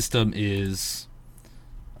this system is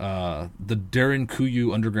the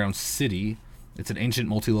Derinkuyu Underground City. It's an ancient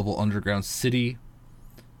multi-level underground city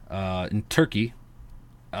in Turkey.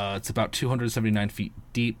 It's about 279 feet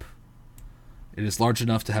deep. It is large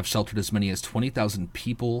enough to have sheltered as many as 20,000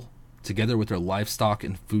 people, together with their livestock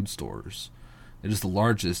and food stores. It is the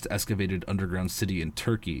largest excavated underground city in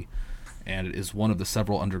Turkey, and it is one of the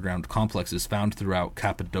several underground complexes found throughout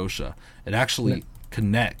Cappadocia. It actually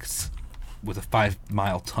connects with a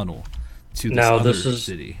 5-mile tunnel to this other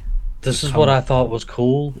city. This is what I thought was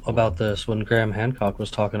cool about this when Graham Hancock was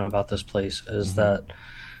talking about this place, is that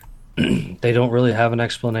they don't really have an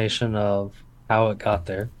explanation of how it got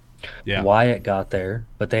there, why it got there,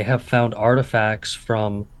 but they have found artifacts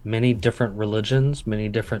from many different religions, many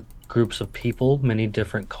different groups of people, many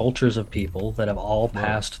different cultures of people that have all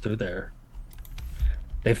passed through there.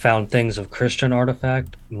 They found things of Christian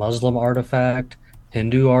artifact, Muslim artifact,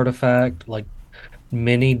 Hindu artifact. Like,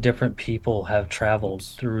 many different people have traveled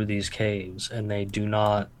through these caves, and they do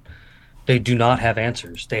not have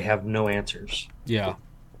answers. They have no answers. Yeah.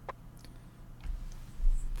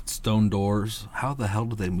 Stone doors. How the hell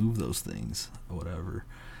do they move those things? Whatever.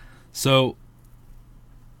 So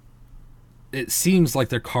it seems like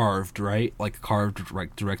they're carved, right? Like carved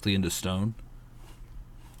right directly into stone.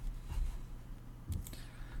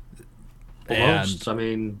 Almost.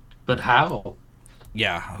 But how?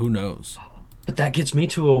 Yeah, who knows? But that gets me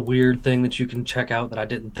to a weird thing that you can check out that I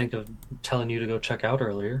didn't think of telling you to go check out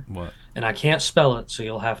earlier. What? And I can't spell it, so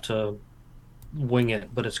you'll have to wing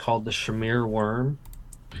it, but it's called the Shamir worm.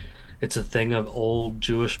 It's a thing of old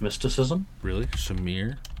Jewish mysticism. Really?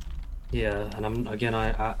 Shamir? Yeah, and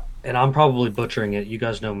I'm probably butchering it. You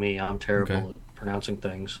guys know me. I'm terrible Okay. at pronouncing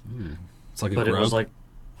things. It's like a But grub?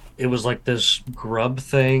 it was like this grub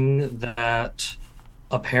thing that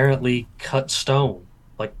apparently cut stone.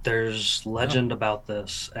 Like, there's legend about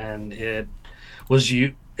this, and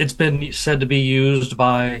it's been said to be used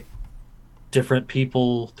by different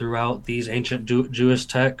people throughout these ancient Jewish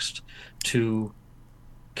texts to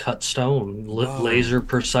cut stone, laser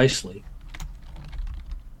precisely.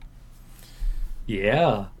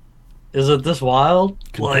 Yeah. Is it this wild?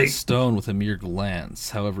 Can cut stone with a mere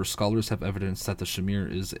glance. However, scholars have evidence that the Shamir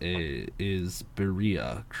is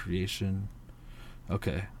Berea creation.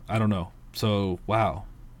 Okay, I don't know. So, wow.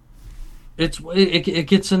 It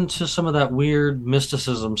gets into some of that weird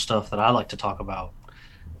mysticism stuff that I like to talk about,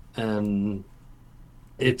 and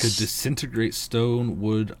It could disintegrate stone,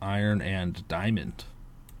 wood, iron, and diamond.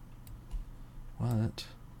 What?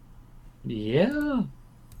 Yeah.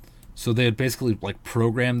 So they had basically like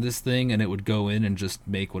programmed this thing, and it would go in and just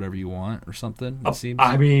make whatever you want, or something. It seems.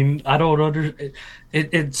 I don't understand.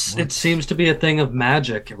 It seems to be a thing of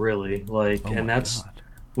magic, really. Like, and that's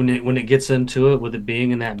when it gets into it, with it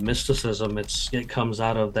being in that mysticism, it comes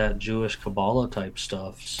out of that Jewish Kabbalah type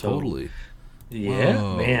stuff. So, Totally. Yeah,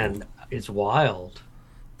 Whoa. man, it's wild.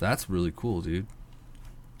 That's really cool, dude.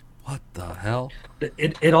 What the hell?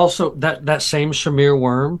 It also that same Shamir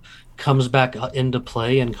worm comes back into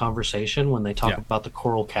play in conversation when they talk about the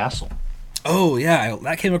Coral Castle. Oh yeah,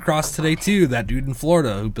 that came across today too. That dude in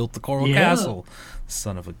Florida who built the Coral Castle,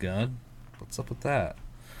 son of a gun. What's up with that?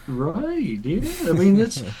 Right, yeah. I mean,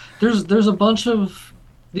 there's a bunch of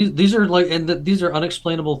these are like, and these are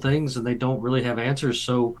unexplainable things, and they don't really have answers.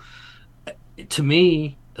 So, to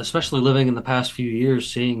me, especially living in the past few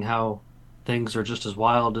years, seeing how things are just as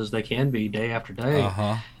wild as they can be day after day,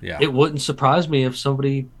 yeah, it wouldn't surprise me if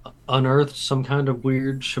somebody unearthed some kind of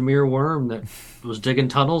weird Shamir worm that was digging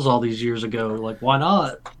tunnels all these years ago. Like, why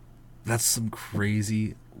not? That's some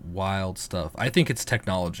crazy, wild stuff. I think it's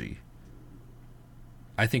technology.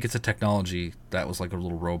 I think it's a technology that was like a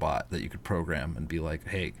little robot that you could program and be like,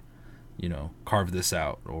 hey, carve this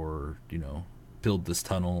out, or, build this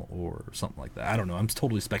tunnel or something like that. I don't know. I'm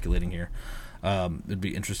totally speculating here. It'd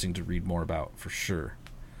be interesting to read more about for sure.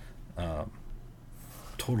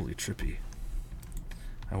 Totally trippy.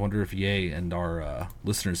 I wonder if Ye and our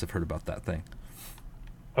listeners have heard about that thing.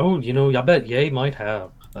 Oh, I bet Ye might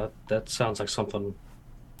have. That sounds like something.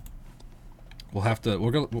 We'll have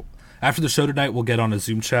to. After the show tonight, we'll get on a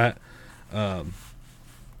Zoom chat. Or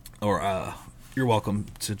you're welcome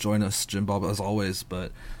to join us, Jim Bob, as always.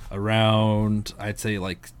 But around, I'd say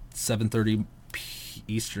like 7:30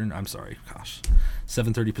 Eastern. I'm sorry,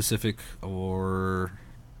 7:30 Pacific or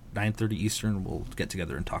 9:30 Eastern. We'll get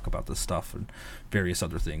together and talk about this stuff and various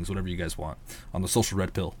other things, whatever you guys want, on the Social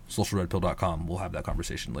Red Pill, socialredpill.com. We'll have that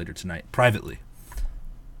conversation later tonight, privately.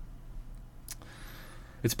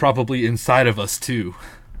 It's probably inside of us too.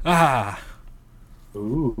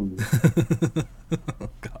 Ooh. Oh,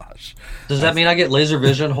 gosh. Does that mean I get laser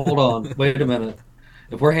vision? Hold on. Wait a minute.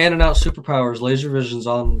 If we're handing out superpowers, laser vision's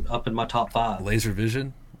up in my top 5. Laser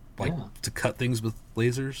vision? To cut things with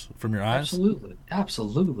lasers from your eyes? Absolutely.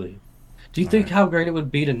 Absolutely. Do you think how great it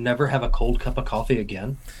would be to never have a cold cup of coffee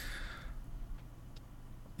again?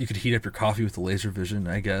 You could heat up your coffee with the laser vision,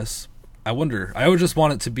 I guess. I wonder. I would just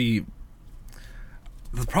want it to be...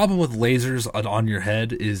 The problem with lasers on your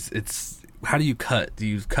head is how do you cut? Do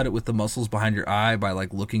you cut it with the muscles behind your eye by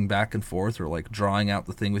like looking back and forth, or like drawing out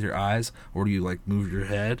the thing with your eyes, or do you like move your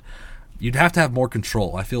head? You'd have to have more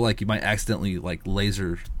control. I feel like you might accidentally like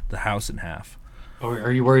laser the house in half. Or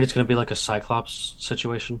are you worried it's going to be like a Cyclops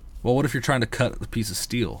situation? Well, what if you're trying to cut a piece of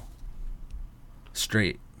steel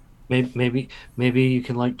straight? Maybe you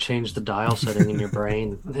can like change the dial setting in your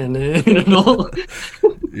brain, and it'll...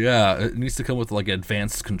 Yeah, it needs to come with like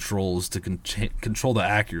advanced controls to control the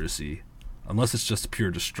accuracy. Unless it's just a pure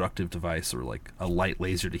destructive device, or like a light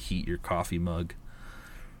laser to heat your coffee mug.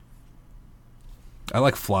 I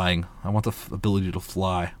like flying. I want the ability to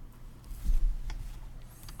fly.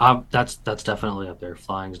 That's definitely up there.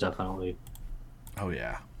 Flying's definitely. Oh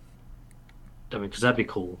yeah. I mean, because that'd be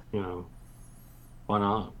cool. Why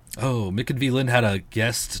not? Oh, Mick and V. Lynn had a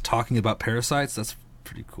guest talking about parasites. That's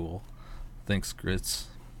pretty cool. Thanks, Grits.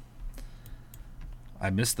 I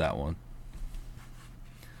missed that one.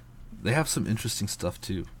 They have some interesting stuff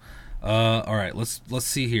too. All right, let's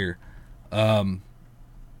see here. All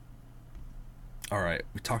right,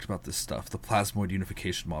 we talked about this stuff. The plasmoid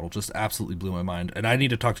unification model just absolutely blew my mind, and I need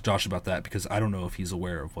to talk to Josh about that because I don't know if he's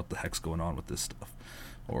aware of what the heck's going on with this stuff,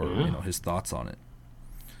 or his thoughts on it.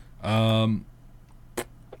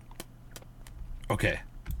 Okay,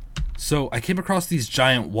 so I came across these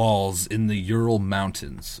giant walls in the Ural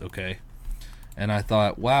Mountains. Okay. And I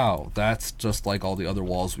thought, wow, that's just like all the other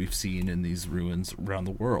walls we've seen in these ruins around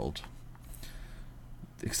the world.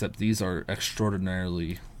 Except these are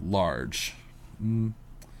extraordinarily large.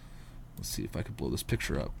 Let's see if I can blow this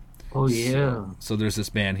picture up. Oh, yeah. So there's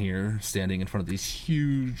this man here standing in front of these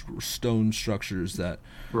huge stone structures that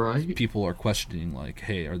people are questioning, like,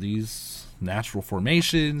 hey, are these natural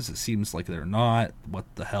formations? It seems like they're not. What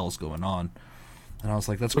the hell's going on? And I was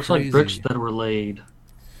like, that's Looks crazy. Looks like bricks that were laid,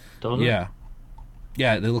 don't it? Yeah.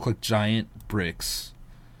 Yeah, they look like giant bricks.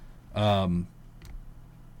 More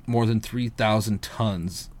than 3,000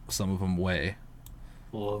 tons, some of them weigh.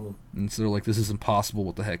 Whoa. And so they're like, this is impossible.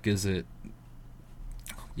 What the heck is it?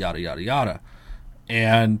 Yada, yada, yada.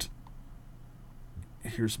 And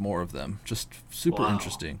here's more of them. Just super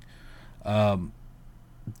interesting. Don't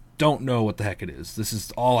know what the heck it is. This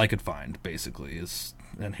is all I could find, basically.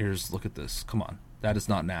 And look at this. Come on. That is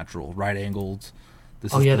not natural. Right-angled.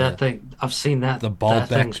 That thing. I've seen that. The Baalbek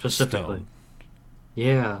thing specifically. Stone.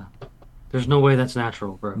 Yeah. There's no way that's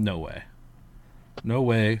natural, bro. No way. No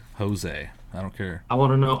way, Jose. I don't care. I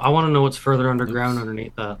want to know what's further underground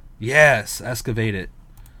underneath that. Yes, excavate it.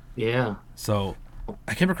 Yeah. So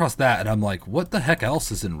I came across that, and I'm like, what the heck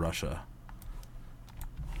else is in Russia?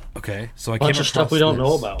 Okay, so I bunch came of stuff across we don't this.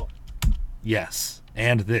 know about. Yes,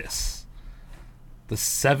 and this. The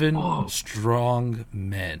 7 Strong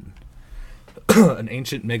Men. An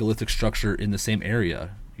ancient megalithic structure in the same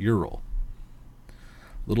area, Ural.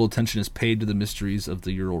 Little attention is paid to the mysteries of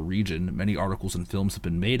the Ural region. Many articles and films have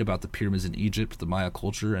been made about the pyramids in Egypt, the Maya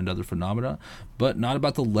culture, and other phenomena, but not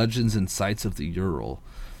about the legends and sites of the Ural.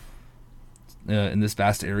 In this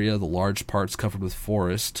vast area, the large parts covered with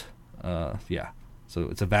forest. So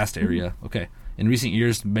it's a vast area. Okay. In recent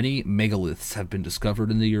years, many megaliths have been discovered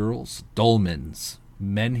in the Urals, dolmens,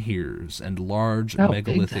 menhirs, and large How big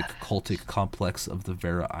megalithic that is. cultic complex of the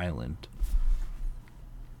Vera Island.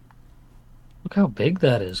 Look how big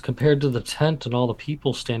that is compared to the tent and all the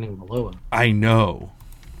people standing below it. I know.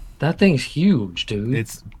 That thing's huge, dude.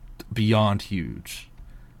 It's beyond huge.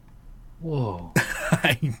 Whoa.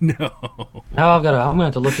 I know. Now I'm gonna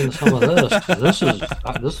have to look into some of this.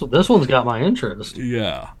 'Cause this one's got my interest.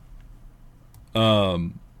 Yeah.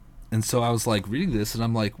 And so I was like reading this and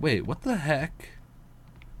I'm like, wait, what the heck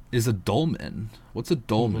is a dolmen? What's a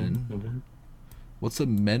dolmen? Mm-hmm. What's a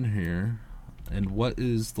menhir? And what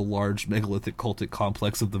is the large megalithic cultic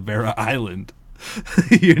complex of the Vera Island?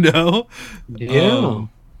 You know? Yeah.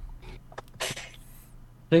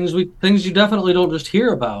 Things you definitely don't just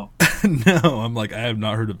hear about. No, I'm like, I have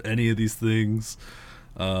not heard of any of these things.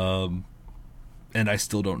 And I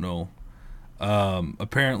still don't know.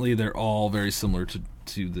 Apparently they're all very similar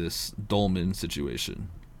to this dolmen situation.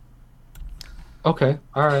 Okay,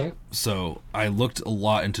 all right. So I looked a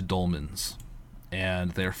lot into dolmens,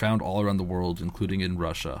 and they're found all around the world, including in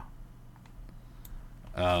Russia.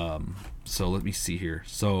 So let me see here.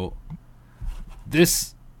 So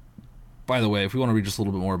this, by the way, if we want to read just a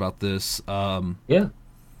little bit more about this, Yeah.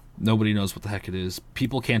 nobody knows what the heck it is.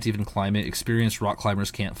 People can't even climb it. Experienced rock climbers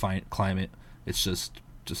can't climb it. It's just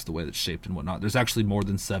the way that it's shaped and whatnot. There's actually more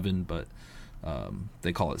than 7, but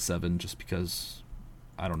they call it 7 just because,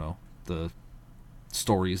 I don't know, the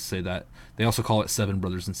stories say that. They also call it 7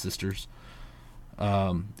 brothers and sisters.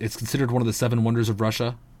 It's considered one of the 7 wonders of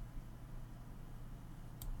Russia.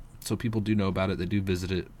 So people do know about it. They do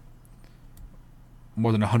visit it.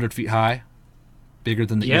 More than 100 feet high. Bigger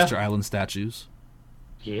than the Yeah. Easter Island statues.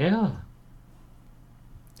 Yeah.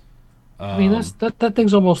 I mean, that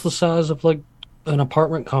thing's almost the size of like an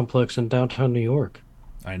apartment complex in downtown New York.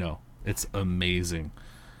 I know. It's amazing.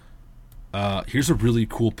 Here's a really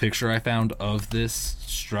cool picture I found of this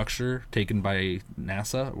structure taken by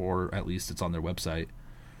NASA, or at least it's on their website.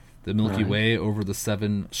 The Milky Right. Way over the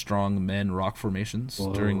 7 Strong Men rock formations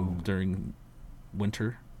Whoa. during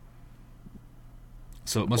winter.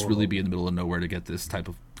 So it must really be in the middle of nowhere to get this type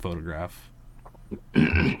of photograph.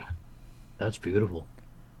 That's beautiful.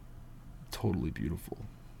 Totally beautiful.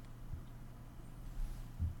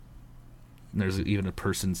 And there's even a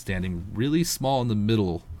person standing really small in the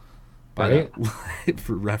middle by that,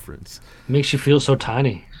 for reference. Makes you feel so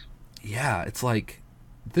tiny. Yeah, it's like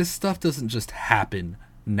this stuff doesn't just happen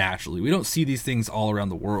naturally. We don't see these things all around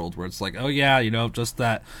the world where it's like, oh yeah, you know, just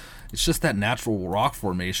that it's just that natural rock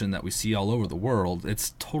formation that we see all over the world.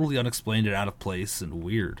 It's totally unexplained and out of place and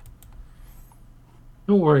weird.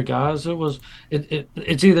 Don't worry, guys.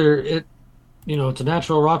 It's either it's a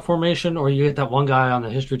natural rock formation, or you get that one guy on the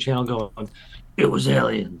History Channel going, "It was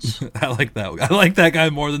aliens." I like that. I like that guy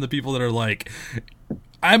more than the people that are like,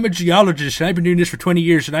 I'm a geologist and I've been doing this for 20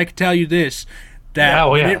 years and I can tell you this, that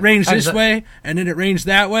when it rains this way and then it rains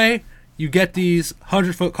that way, you get these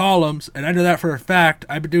 100-foot columns, and I know that for a fact.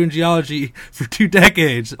 I've been doing geology for 2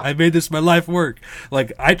 decades. I made this my life work.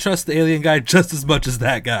 Like, I trust the alien guy just as much as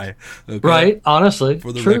that guy. Okay? Right? Honestly,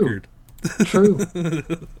 For the true. record. True.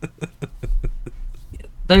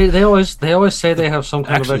 They always say they have some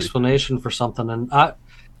kind Actually, of explanation for something, and I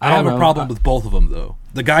have don't a know. problem with both of them, though.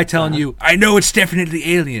 The guy telling you, I know it's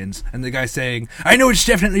definitely aliens, and the guy saying, I know it's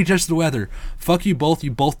definitely just the weather. Fuck you both.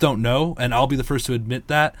 You both don't know, and I'll be the first to admit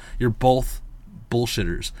that. You're both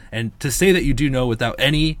bullshitters. And to say that you do know without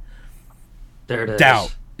any There it is.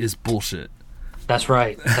 doubt is bullshit. That's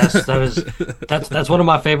right. That's one of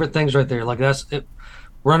my favorite things right there. Like that's it.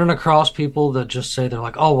 Running across people that just say they're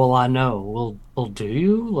like, "Oh, well, I know." Well, do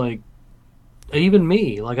you? Like, even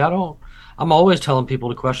me. Like, I don't. I'm always telling people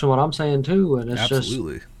to question what I'm saying too, and it's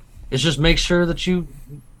Absolutely. just make sure that you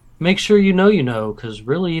know, because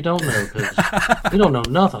really you don't know, because you don't know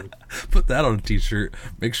nothing. Put that on a t-shirt.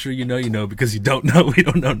 Make sure you know because you don't know we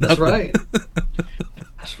don't know nothing. That's right.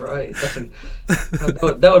 That's right.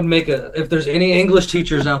 That would make if there's any English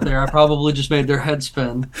teachers out there, I probably just made their head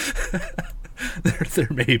spin. there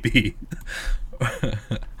may be.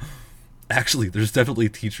 Actually, there's definitely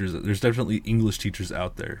teachers. There's definitely English teachers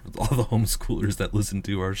out there with all the homeschoolers that listen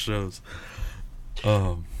to our shows.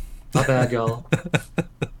 My bad, y'all.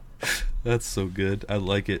 That's so good. I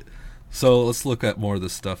like it. So let's look at more of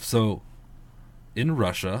this stuff. So in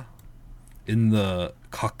Russia, in the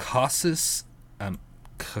Caucasus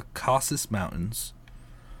Mountains.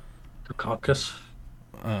 Caucasus.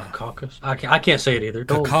 Caucasus. I can't say it either.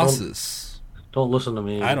 Caucasus. Don't listen to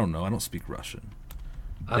me. I don't know. I don't speak Russian.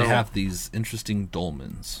 They have these interesting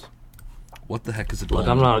dolmens. What the heck is a dolmen?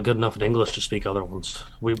 Look, I'm not good enough at English to speak other ones.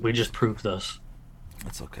 We just proved this.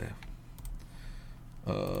 That's okay.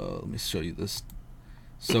 Let me show you this.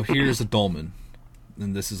 So here's a dolmen,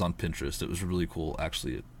 and this is on Pinterest. It was really cool,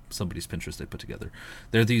 actually. Somebody's Pinterest they put together.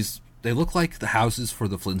 They look like the houses for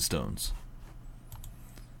the Flintstones.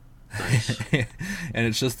 Nice. And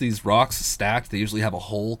it's just these rocks stacked. They usually have a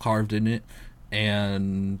hole carved in it.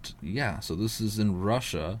 And yeah, so this is in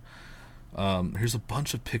Russia. Here's a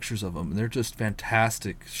bunch of pictures of them, and they're just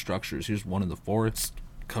fantastic structures. Here's one in the forest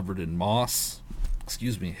covered in moss.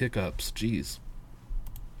 Excuse me, hiccups. Jeez.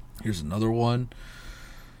 Here's another one.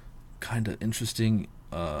 Kind of interesting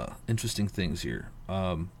things here.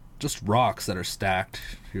 Just rocks that are stacked.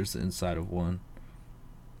 Here's the inside of one.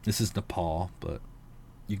 This is Nepal, but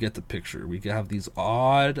you get the picture. We have these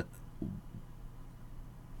odd...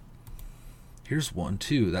 Here's one,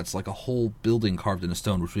 too. That's like a whole building carved in a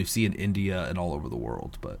stone, which we see in India and all over the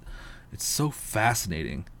world. But it's so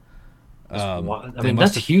fascinating.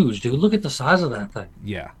 That's huge, dude. Look at the size of that thing.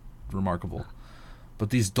 Yeah, remarkable.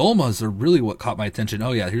 But these dolmas are really what caught my attention.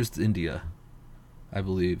 Oh, yeah, here's India, I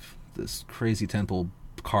believe. This crazy temple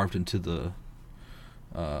carved into the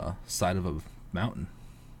side of a mountain.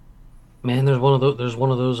 Man, there's one of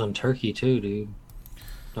those in Turkey, too, dude.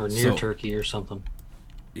 Or near Turkey or something.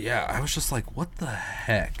 Yeah, I was just like, what the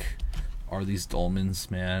heck are these dolmens,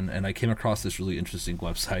 man? And I came across this really interesting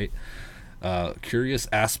website. Curious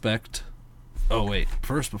Aspect. Oh, wait.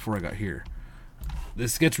 First, before I got here.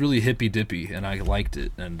 This gets really hippy-dippy, and I liked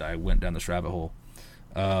it, and I went down this rabbit hole.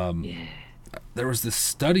 There was this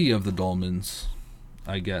study of the dolmens,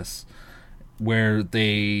 I guess, where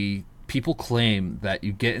people claim that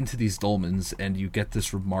you get into these dolmens and you get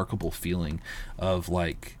this remarkable feeling of,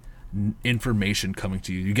 like, information coming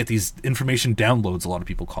to you. You get these information downloads, a lot of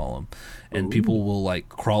people call them, and people will like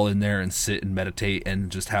crawl in there and sit and meditate and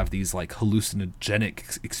just have these like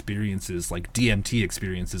hallucinogenic experiences, like DMT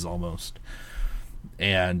experiences almost.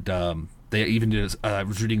 And they even did I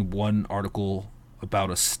was reading one article about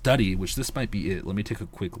a study, which this might be it. Let me take a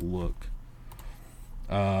quick look.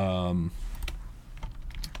 Oh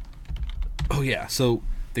yeah, so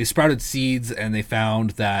they sprouted seeds and they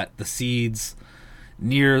found that the seeds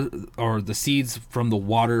the seeds from the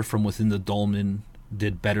water from within the dolmen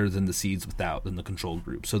did better than the seeds without in the control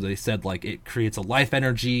group. So they said like it creates a life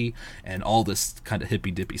energy and all this kind of hippy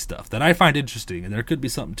dippy stuff that I find interesting, and there could be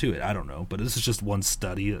something to it. I don't know, but this is just one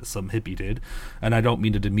study that some hippie did, and I don't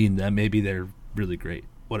mean to demean them. Maybe they're really great,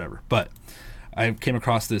 whatever. But I came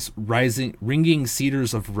across this Ringing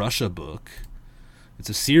Cedars of Russia book. It's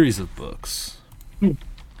a series of books,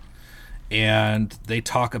 and they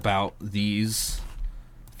talk about these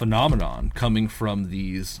phenomenon coming from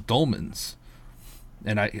these dolmens.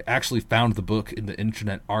 And I actually found the book in the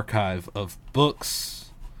Internet Archive of Books,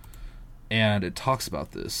 and it talks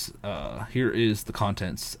about this. Here is the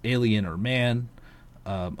contents: Alien or Man,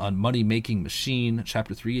 on Money Making Machine,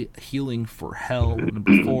 Chapter 3, Healing for Hell,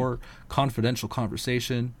 Number 4, Confidential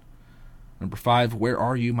Conversation, Number 5, Where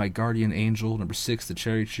Are You, My Guardian Angel, Number 6, The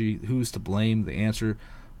Cherry Tree, Who's to Blame, The Answer,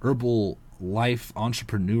 Herbal Life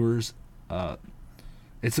Entrepreneurs.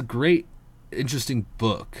 It's a great, interesting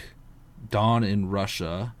book. Dawn in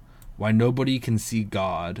Russia, Why Nobody Can See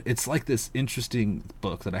God. It's like this interesting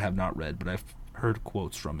book that I have not read, but I've heard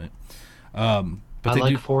quotes from it. But I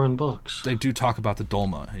like foreign books. They do talk about the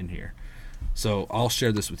dolma in here. So I'll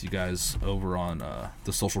share this with you guys over on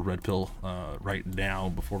the Social Red Pill right now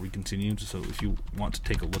before we continue. So if you want to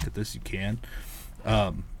take a look at this, you can.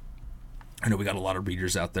 I know we got a lot of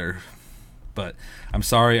readers out there, but I'm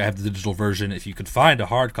sorry I have the digital version. If you could find a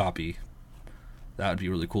hard copy, that would be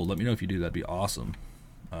really cool. Let me know if you do. That'd be awesome.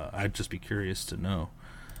 I'd just be curious to know.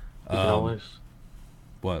 You can always.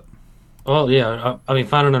 What? Well, yeah. I mean,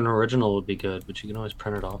 finding an original would be good, but you can always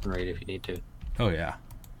print it off and read it if you need to. Oh, yeah.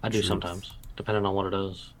 I do sometimes, depending on what it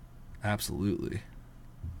is. Absolutely.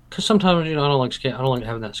 Because sometimes, I don't like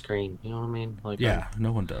having that screen. You know what I mean? Like, yeah,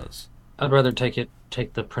 no one does. I'd rather take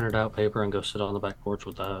the printed out paper and go sit on the back porch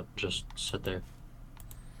with that. Just sit there.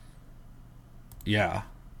 Yeah.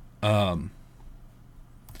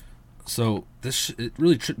 So it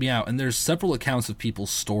really tripped me out, and there's several accounts of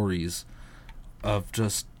people's stories of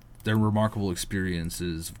just their remarkable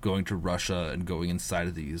experiences of going to Russia and going inside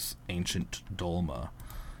of these ancient dolma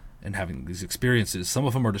and having these experiences. Some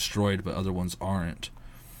of them are destroyed, but other ones aren't.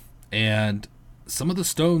 And some of the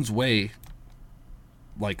stones weigh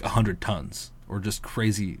like 100 tons, or just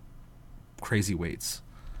crazy weights.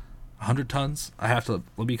 100 tons? let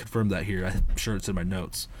me confirm that here. I'm sure it's in my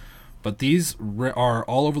notes. But these are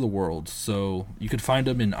all over the world, so you could find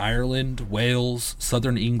them in Ireland, Wales,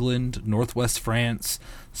 southern England, northwest France,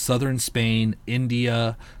 southern Spain,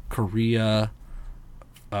 India, Korea,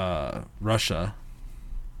 Russia,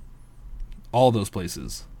 all those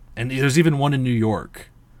places. And there's even one in New York,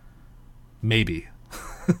 maybe,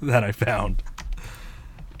 that I found.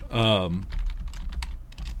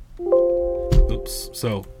 Oops.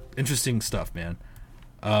 So, interesting stuff, man.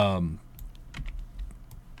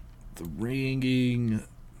 The ringing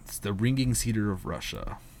cedar of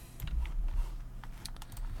Russia.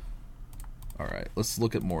 All right, let's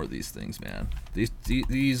look at more of these things, man.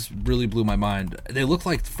 These really blew my mind. They look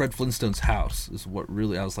like Fred Flintstone's house. Is what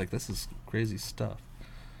really I was like, this is crazy stuff.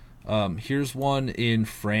 Here's one in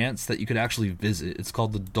France that you could actually visit. It's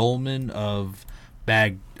called the Dolmen of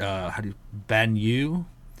Banyu.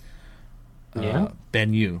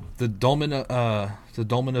 Banyu. The Dolmen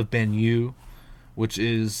of Banyu, which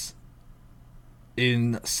is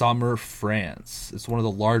in Saumur, France. It's one of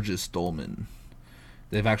the largest dolmen.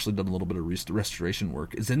 They've actually done a little bit of restoration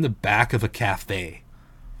work. It's in the back of a cafe,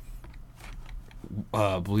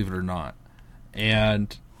 believe it or not.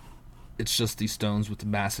 And it's just these stones with the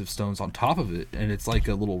massive stones on top of it. And it's like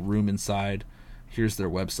a little room inside. Here's their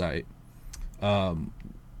website. And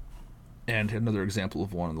another example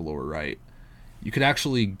of one in the lower right. You could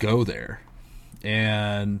actually go there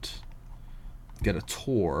and get a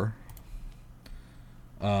tour.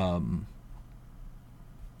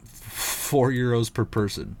 €4 per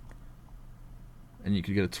person, and you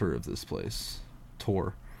could get a tour of this place.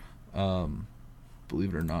 Believe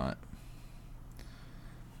it or not.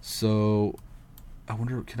 So, I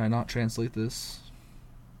wonder, can I not translate this?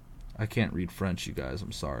 I can't read French, you guys.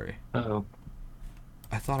 I'm sorry. Uh-oh.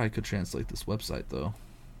 I thought I could translate this website, though.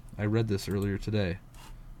 I read this earlier today.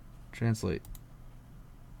 Translate.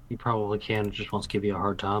 You probably can. It just wants to give you a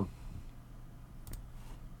hard time.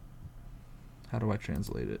 How do I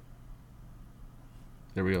translate it?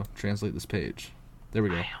 There we go. Translate this page. There we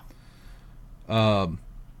go.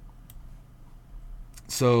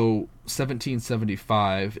 So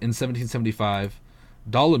 1775. In 1775,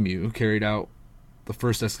 Dolomieu carried out the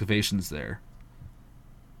first excavations there.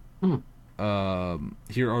 Here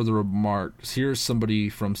are the remarks. Here's somebody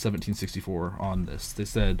from 1764 on this. They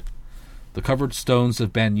said, the covered stones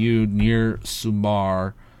of Banyu near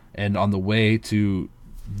Saumur and on the way to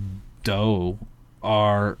Dole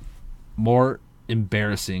are more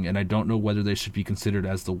embarrassing, and I don't know whether they should be considered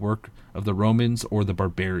as the work of the Romans or the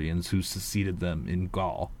barbarians who succeeded them in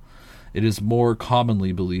Gaul. It is more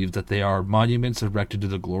commonly believed that they are monuments erected to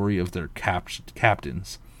the glory of their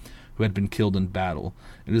captains who had been killed in battle.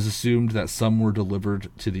 It is assumed that some were delivered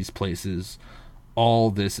to these places. All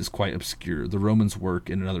this is quite obscure. The Romans work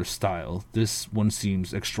in another style. This one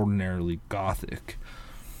seems extraordinarily Gothic.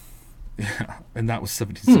 Yeah, and that was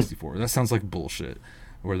 1764. That sounds like bullshit.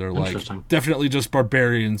 Where they're like, definitely just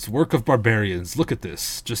barbarians, work of barbarians. Look at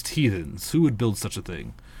this, just heathens. Who would build such a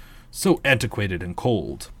thing? So antiquated and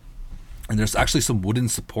cold. And there's actually some wooden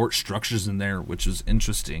support structures in there, which is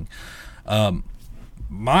interesting. I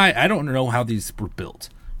don't know how these were built,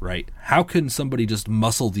 right? How can somebody just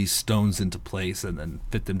muscle these stones into place and then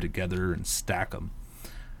fit them together and stack them?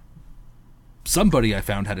 Somebody I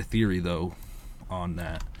found had a theory, though, on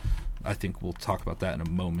that. I think we'll talk about that in a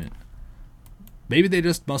moment. Maybe they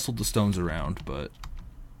just muscled the stones around, but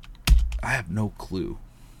I have no clue.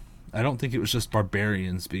 I don't think it was just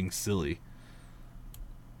barbarians being silly.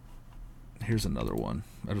 Here's another one.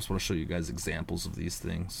 I just want to show you guys examples of these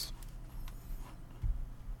things.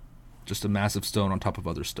 Just a massive stone on top of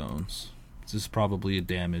other stones. This is probably a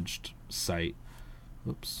damaged site.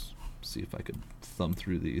 Oops. See if I could thumb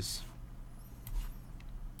through these.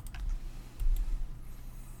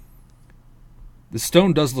 The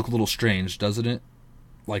stone does look a little strange, doesn't it?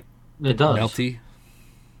 Like, it does. Melty.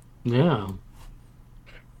 Yeah.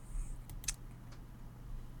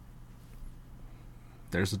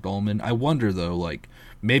 There's a dolmen. I wonder, though, like,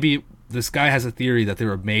 maybe this guy has a theory that they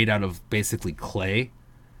were made out of basically clay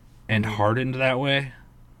and hardened that way.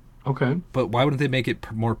 Okay. But why wouldn't they make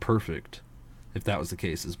it more perfect if that was the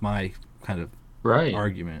case, is my kind of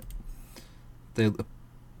argument.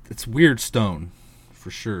 It's weird stone,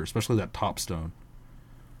 for sure, especially that top stone.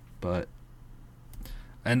 But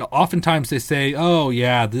And oftentimes they say, "Oh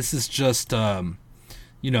yeah, this is just a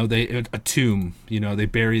tomb. They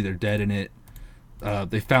bury their dead in it.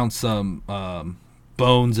 They found some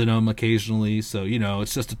bones in them occasionally, so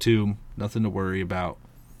it's just a tomb. Nothing to worry about.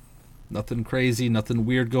 Nothing crazy, nothing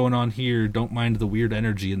weird going on here. Don't mind the weird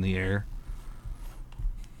energy in the air."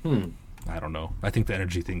 I don't know. I think the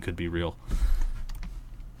energy thing could be real.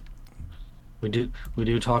 We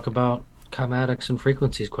do talk about kymatics and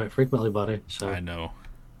frequencies quite frequently, buddy. So I know.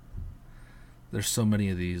 There's so many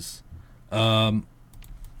of these. Okay,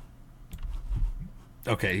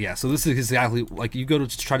 yeah. So this is exactly like you go to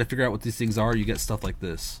try to figure out what these things are. You get stuff like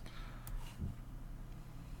this,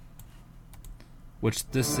 which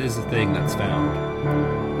this is a thing that's found.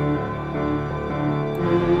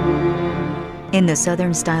 In the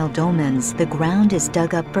southern-style dolmens, the ground is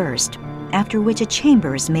dug up first, after which a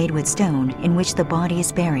chamber is made with stone in which the body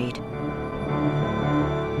is buried.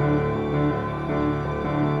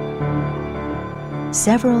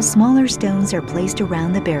 Several smaller stones are placed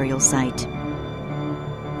around the burial site,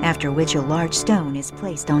 after which a large stone is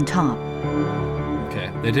placed on top. Okay,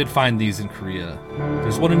 they did find these in Korea.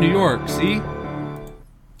 There's one in New York, see?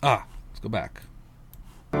 Let's go back.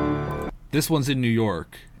 This one's in New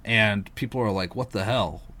York, and people are like, what the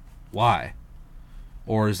hell? Why?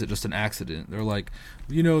 Or is it just an accident? They're like,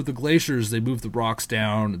 the glaciers, they moved the rocks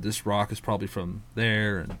down, and this rock is probably from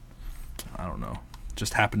there, and I don't know.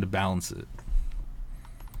 Just happened to balance it.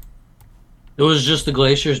 it was just the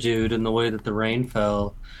glaciers, dude, and the way that the rain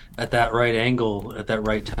fell at that right angle, at that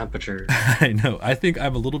right temperature. I know. I think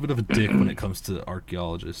I'm a little bit of a dick when it comes to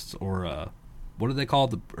archaeologists, or what are they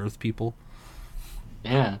called? The Earth people?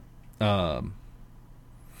 Yeah.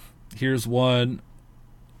 Here's one.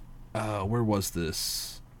 Where was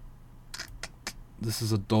this? This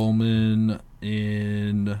is a dolmen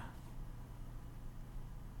in...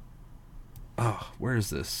 where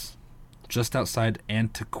is this? Just outside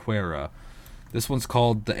Antequera. This one's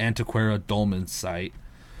called the Antequera Dolmen Site.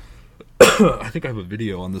 I think I have a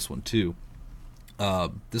video on this one too.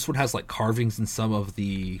 This one has like carvings in some of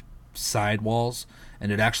the side walls, and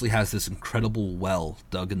it actually has this incredible well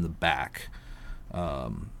dug in the back,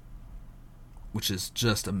 which is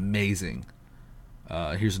just amazing.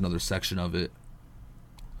 Here's another section of it.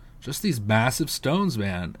 Just these massive stones,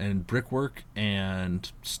 man, and brickwork and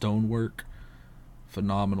stonework.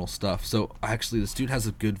 Phenomenal stuff. So actually this dude has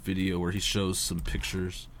a good video where he shows some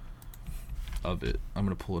pictures of it. I'm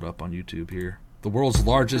gonna pull it up on YouTube here. The world's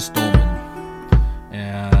largest dolmen,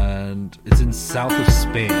 and it's in south of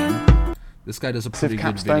Spain. This guy does a pretty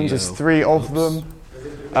good video. There's 3 of them.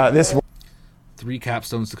 This one. 3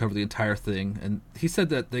 capstones to cover the entire thing, and he said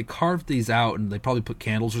that they carved these out and they probably put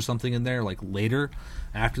candles or something in there like later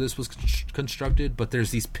after this was constructed, but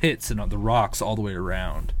there's these pits and the rocks all the way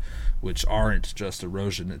around, which aren't just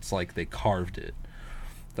erosion. It's like they carved it.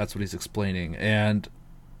 That's what he's explaining. And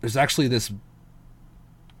there's actually this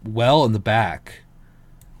well in the back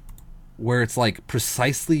where it's like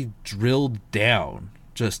precisely drilled down,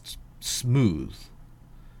 just smooth,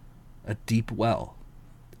 a deep well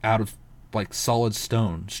out of like solid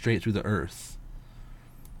stone straight through the earth.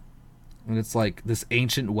 And it's like this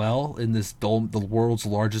ancient well in this the world's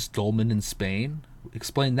largest dolmen in Spain.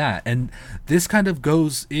 Explain that. And this kind of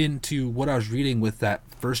goes into what I was reading with that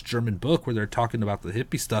first German book where they're talking about the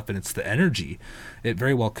hippie stuff, and it's the energy. It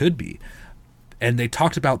very well could be. And they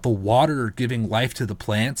talked about the water giving life to the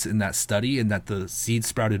plants in that study, and that the seeds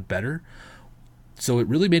sprouted better. So it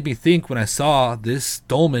really made me think when I saw this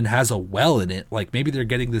dolmen has a well in it, like maybe they're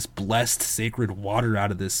getting this blessed sacred water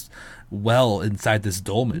out of this well inside this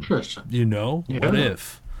dolmen. Interesting. Yeah. What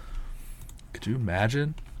if? Could you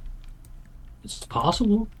imagine? It's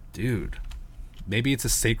possible. Dude, maybe it's a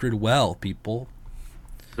sacred well, people.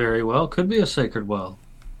 Very well. Could be a sacred well.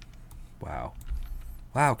 Wow.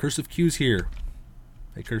 Cursive Q's here.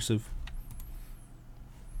 Hey, Cursive.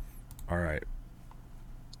 All right.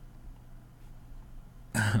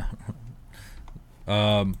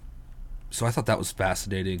 So I thought that was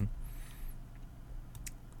fascinating.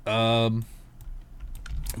 The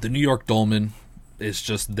New York dolmen is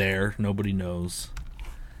just there. Nobody knows.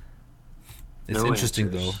 It's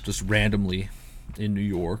interesting though, just randomly in New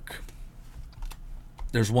York.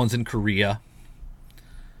 There's ones in Korea.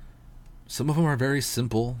 Some of them are very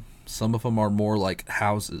simple. Some of them are more like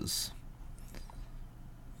houses.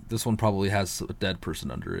 This one probably has a dead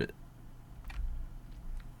person under it.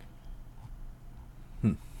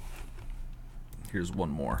 Here's one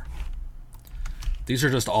more. These are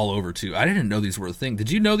just all over too. I didn't know these were a thing.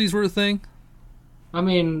 Did you know these were a thing? I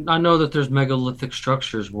mean, I know that there's megalithic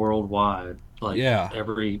structures worldwide. Like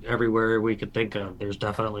everywhere we could think of, there's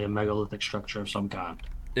definitely a megalithic structure of some kind.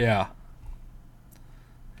 Yeah.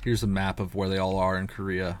 Here's a map of where they all are in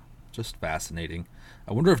Korea. Just fascinating.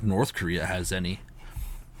 I wonder if North Korea has any.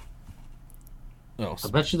 Oh, I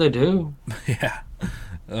bet you they do. Yeah.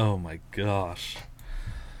 Oh my gosh.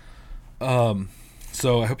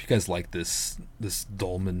 So I hope you guys like this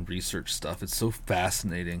dolmen research stuff. It's so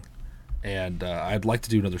fascinating, and I'd like to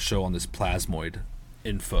do another show on this plasmoid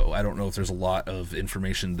info. I don't know if there's a lot of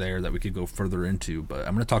information there that we could go further into, but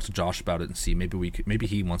I'm going to talk to Josh about it and see maybe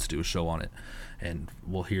he wants to do a show on it, and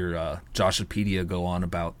we'll hear Joshipedia go on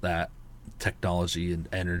about that technology and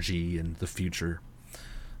energy and the future.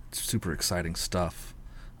 It's super exciting stuff.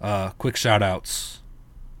 Quick shout outs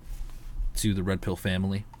to the Red Pill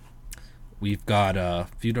family. We've got a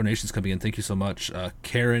few donations coming in. Thank you so much.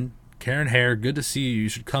 Karen Hare, good to see you. You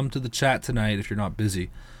should come to the chat tonight if you're not busy.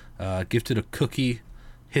 Gifted a cookie.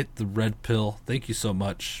 Hit the red pill. Thank you so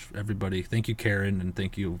much, everybody. Thank you, Karen, and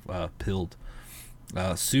thank you, Pilled.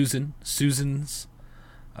 Susan's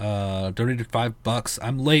donated $5.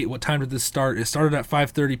 I'm late. What time did this start? It started at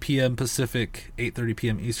 5:30 p.m. Pacific, 8:30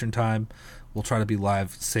 p.m. Eastern time. We'll try to be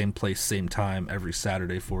live, same place, same time, every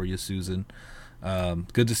Saturday for you, Susan.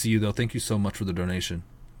 Good to see you, though. Thank you so much for the donation.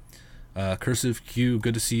 Cursive Q,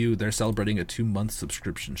 good to see you. They're celebrating a 2-month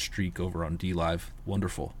subscription streak over on DLive.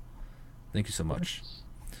 Wonderful. Thank you so much.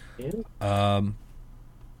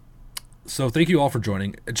 So thank you all for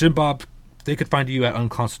joining. Jim Bob, they could find you at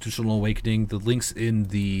Unconstitutional Awakening. The link's in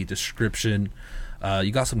the description.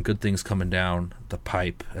 You got some good things coming down the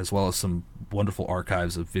pipe, as well as some wonderful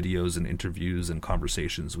archives of videos and interviews and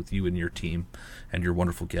conversations with you and your team and your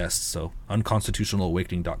wonderful guests. So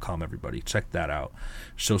unconstitutionalawakening.com, everybody. Check that out.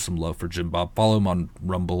 Show some love for Jim Bob. Follow him on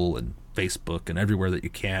Rumble and Facebook and everywhere that you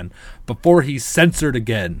can before he's censored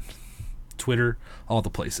again. Twitter, all the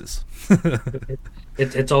places.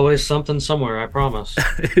 It's always something somewhere, I promise.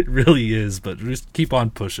 It really is, but just keep on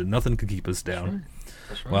pushing. Nothing can keep us down.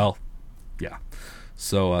 That's right. Well, yeah.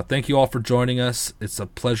 So thank you all for joining us. It's a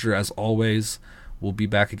pleasure as always. We'll be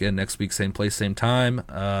back again next week, same place, same time.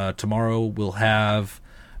 Tomorrow we'll have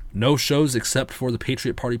no shows except for the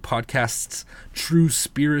Patriot Party podcast's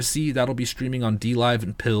Truespiracy. That'll be streaming on DLive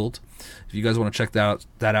and Pilled. If you guys want to check that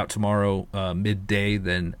out tomorrow midday,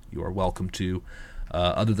 then you are welcome to.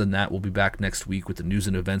 Other than that, we'll be back next week with the news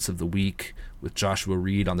and events of the week with Joshua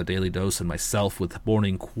Reed on the Daily Dose and myself with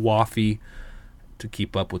Morning Coffee to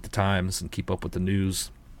keep up with the times and keep up with the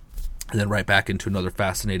news. And then right back into another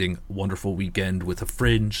fascinating, wonderful weekend with a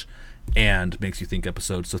Fringe and Makes You Think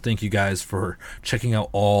episode. So thank you guys for checking out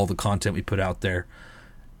all the content we put out there.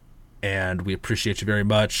 And we appreciate you very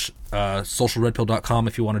much. SocialRedPill.com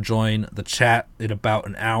if you want to join the chat in about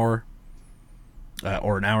an hour.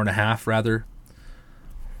 Or an hour and a half, rather.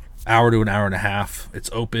 Hour to an hour and a half.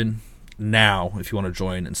 It's open now if you want to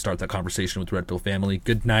join and start that conversation with the Red Pill family.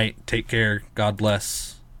 Good night. Take care. God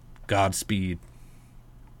bless. Godspeed.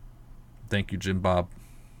 Thank you, Jim Bob.